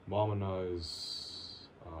Mom and I's.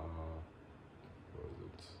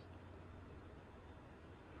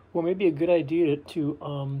 Well, maybe a good idea to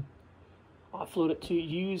offload it to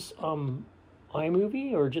use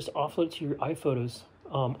iMovie or just offload it to your iPhotos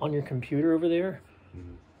on your computer over there.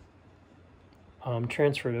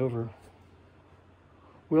 Transfer it over.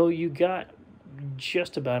 Well, you got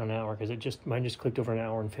just about an hour because mine just clicked over an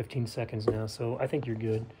hour and 15 seconds now, so I think you're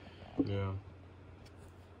good. Yeah.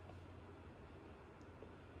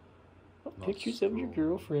 Oh, pictures of your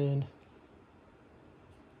girlfriend.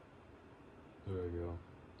 There you go.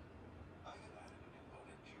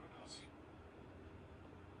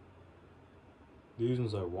 These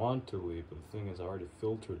ones I want to delete, but the thing is I already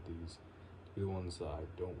filtered these to be the ones that I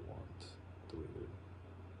don't want deleted.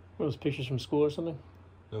 What, those pictures from school or something?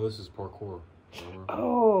 No, this is parkour. Remember?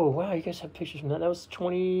 Oh, wow, you guys have pictures from that. That was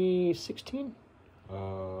 2016?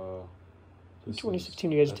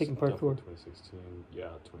 2016, you guys are taking parkour. 2016, yeah,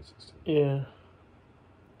 2016. Yeah.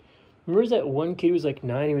 Remember that one kid who was like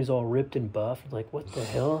 9, he was all ripped and buff? Like, what the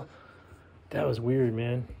hell? That was weird,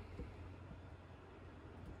 man.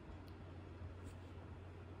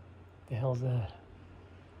 The hell's that?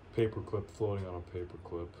 Paperclip floating on a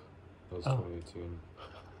paperclip. That was 2018.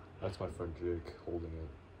 That's my friend Jake holding it.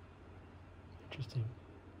 Interesting.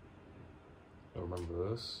 I remember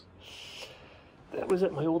this. That was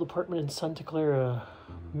at my old apartment in Santa Clara,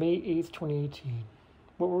 May 8th, 2018.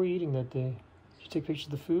 What were we eating that day? Did you take pictures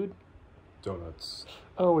of the food? Donuts.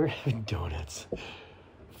 Oh, we were having donuts.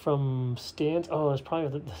 From Stan's? Oh, it's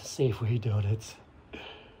probably the Safeway donuts.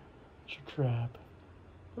 Crap.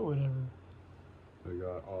 But whatever. We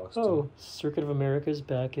got Austin. Oh, Circuit of Americas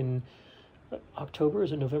back in October,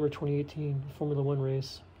 is it November 2018? Formula One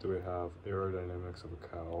race. Do we have aerodynamics of a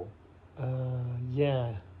cow?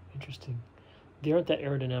 Yeah, interesting. They aren't that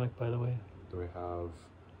aerodynamic, by the way. Do we have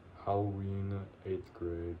Halloween 8th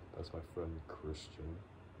grade? That's my friend Christian.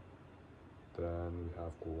 Then we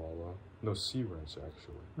have koala. No, Sea Ranch,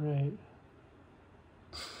 actually. Right.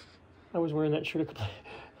 I was wearing that shirt.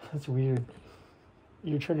 That's weird.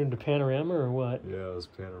 You turned into panorama or what? Yeah, it was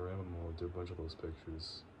panorama mode. Did a bunch of those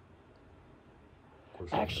pictures. Of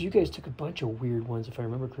course, actually, you guys took a bunch of weird ones, if I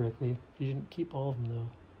remember correctly. You didn't keep all of them, though.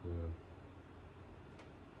 Yeah.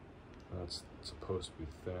 That's supposed to be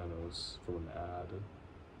Thanos from an ad.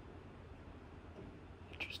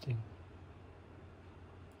 Interesting.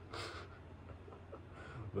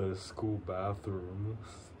 The school bathroom.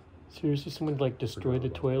 Seriously, someone like destroyed the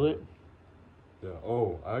toilet? Yeah.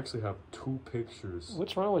 Oh, I actually have 2 pictures.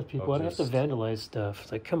 What's wrong with people? I have to vandalize stuff.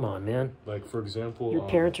 It's like, come on, man. Like, for example... Your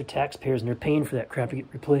parents are taxpayers and they're paying for that crap to get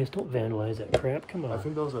replaced. Don't vandalize that crap. Come on. I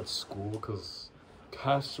think that was at school because...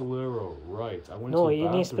 Castellero, right. I went no, to you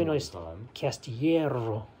the need to bathroom say one time.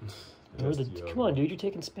 Castillero. Castillero. Come on, dude. You're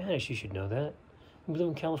taking Spanish. You should know that. You live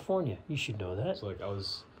in California. You should know that. So, like, I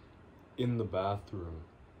was in the bathroom,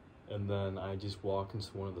 and then I just walk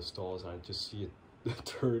into one of the stalls, and I just see a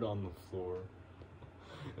turd on the floor.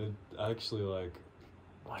 And actually, like,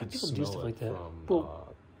 why I do could people do smell stuff it like that? from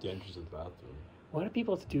the entrance of the bathroom. Why do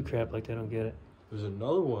people have to do crap like that? I don't get it. There's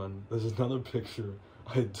another picture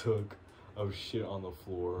I took of shit on the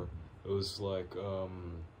floor. It was like,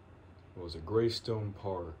 what was it, Greystone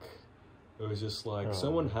Park. It was just like,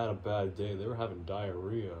 someone had a bad day. They were having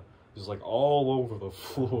diarrhea. Just like all over the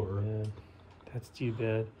floor. Oh, man. That's too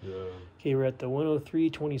bad. Yeah. Okay, we're at the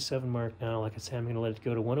 103.27 mark now. Like I said, I'm going to let it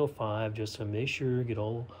go to 105 just to make sure I get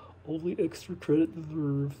all the extra credit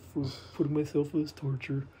deserved for putting myself through this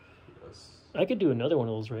torture. Yes. I could do another one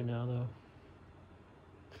of those right now, though.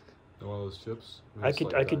 One of those chips? I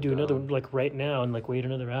could do another one like right now and like wait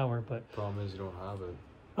another hour, but problem is you don't have it.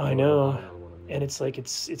 I know. And it's like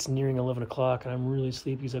it's nearing 11 o'clock and I'm really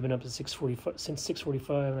sleepy because I've been up at 6:45 since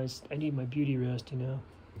 6:45 and I need my beauty rest, you know.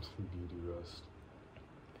 Beauty rest.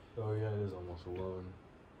 Oh yeah, it is almost 11.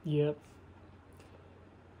 Yep.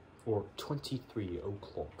 Or 23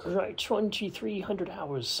 o'clock. Right, 2,300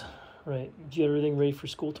 hours. Right. Do you have everything ready for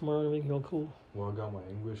school tomorrow and everything all cool? Well, I got my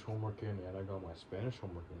English homework in and I got my Spanish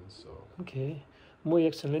homework in, so... Okay. Muy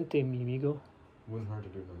excelente, mi amigo. Wouldn't hurt to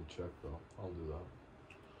do another check, though. I'll do that.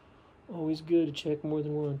 Always good to check more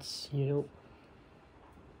than once, you know.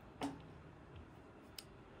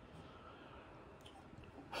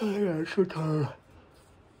 I'm so tired.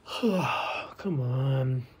 Come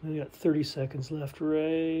on. I got 30 seconds left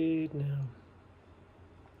right now.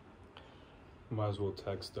 Might as well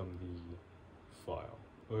text them the file.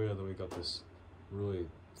 Oh yeah, then we got this really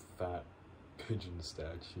fat pigeon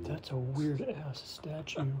statue. That's a weird ass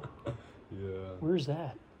statue. Yeah. Where's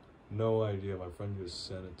that? No idea. My friend just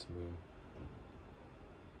sent it to me.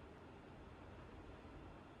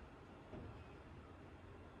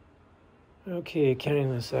 Okay, counting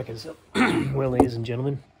the seconds. Well, ladies and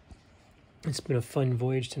gentlemen, It's been a fun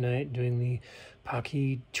voyage tonight doing the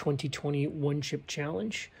Paqui 2020 One Chip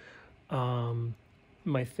Challenge.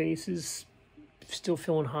 My face is still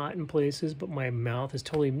feeling hot in places, but my mouth is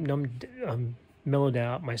totally numbed, mellowed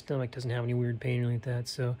out. My stomach doesn't have any weird pain or like that,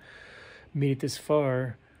 so made it this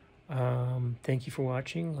far. Thank you for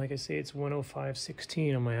watching. Like I say, it's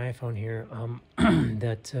 1:05:16 on my iPhone here.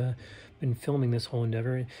 Been filming this whole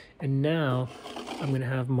endeavor, and now I'm gonna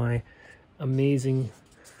have my amazing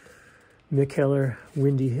Mikkeller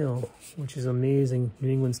Windy Hill, which is amazing New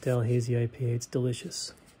England style hazy IPA. It's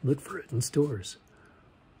delicious. Look for it in stores.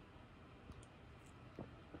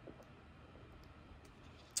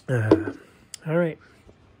 All right.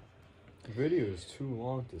 The video is too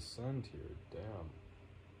long to send here.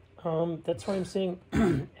 Damn. That's why I'm saying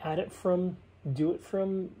do it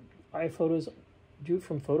from iPhotos, do it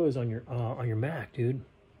from photos on your Mac, dude.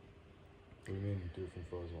 What do you mean do it from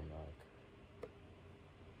photos on Mac?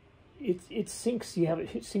 It syncs. You have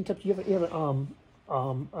it synced up. You have an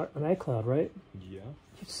iCloud, right? Yeah.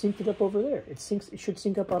 You synced it up over there. It syncs. It should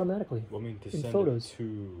sync up automatically. Well, I mean to in send photos. it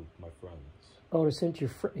to my friends. Oh, to send to your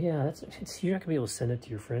friend. Yeah, you're not gonna be able to send it to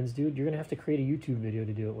your friends, dude. You're gonna have to create a YouTube video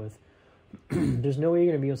to do it with. There's no way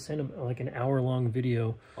you're gonna be able to send them like an hour-long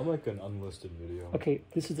video. I'm like an unlisted video. Okay,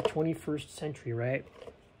 this is the 21st century, right?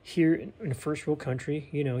 Here in a first world country,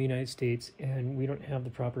 you know, United States, and we don't have the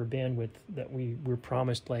proper bandwidth that we were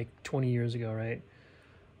promised like 20 years ago, right?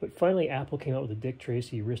 But finally, Apple came out with a Dick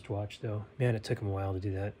Tracy wristwatch, though. Man, it took them a while to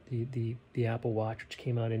do that. The Apple Watch, which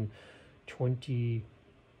came out in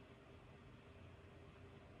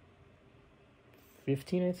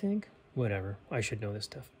 2015, I think. Whatever. I should know this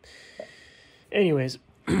stuff. Anyways,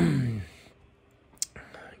 good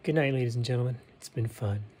night, ladies and gentlemen. It's been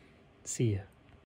fun. See ya.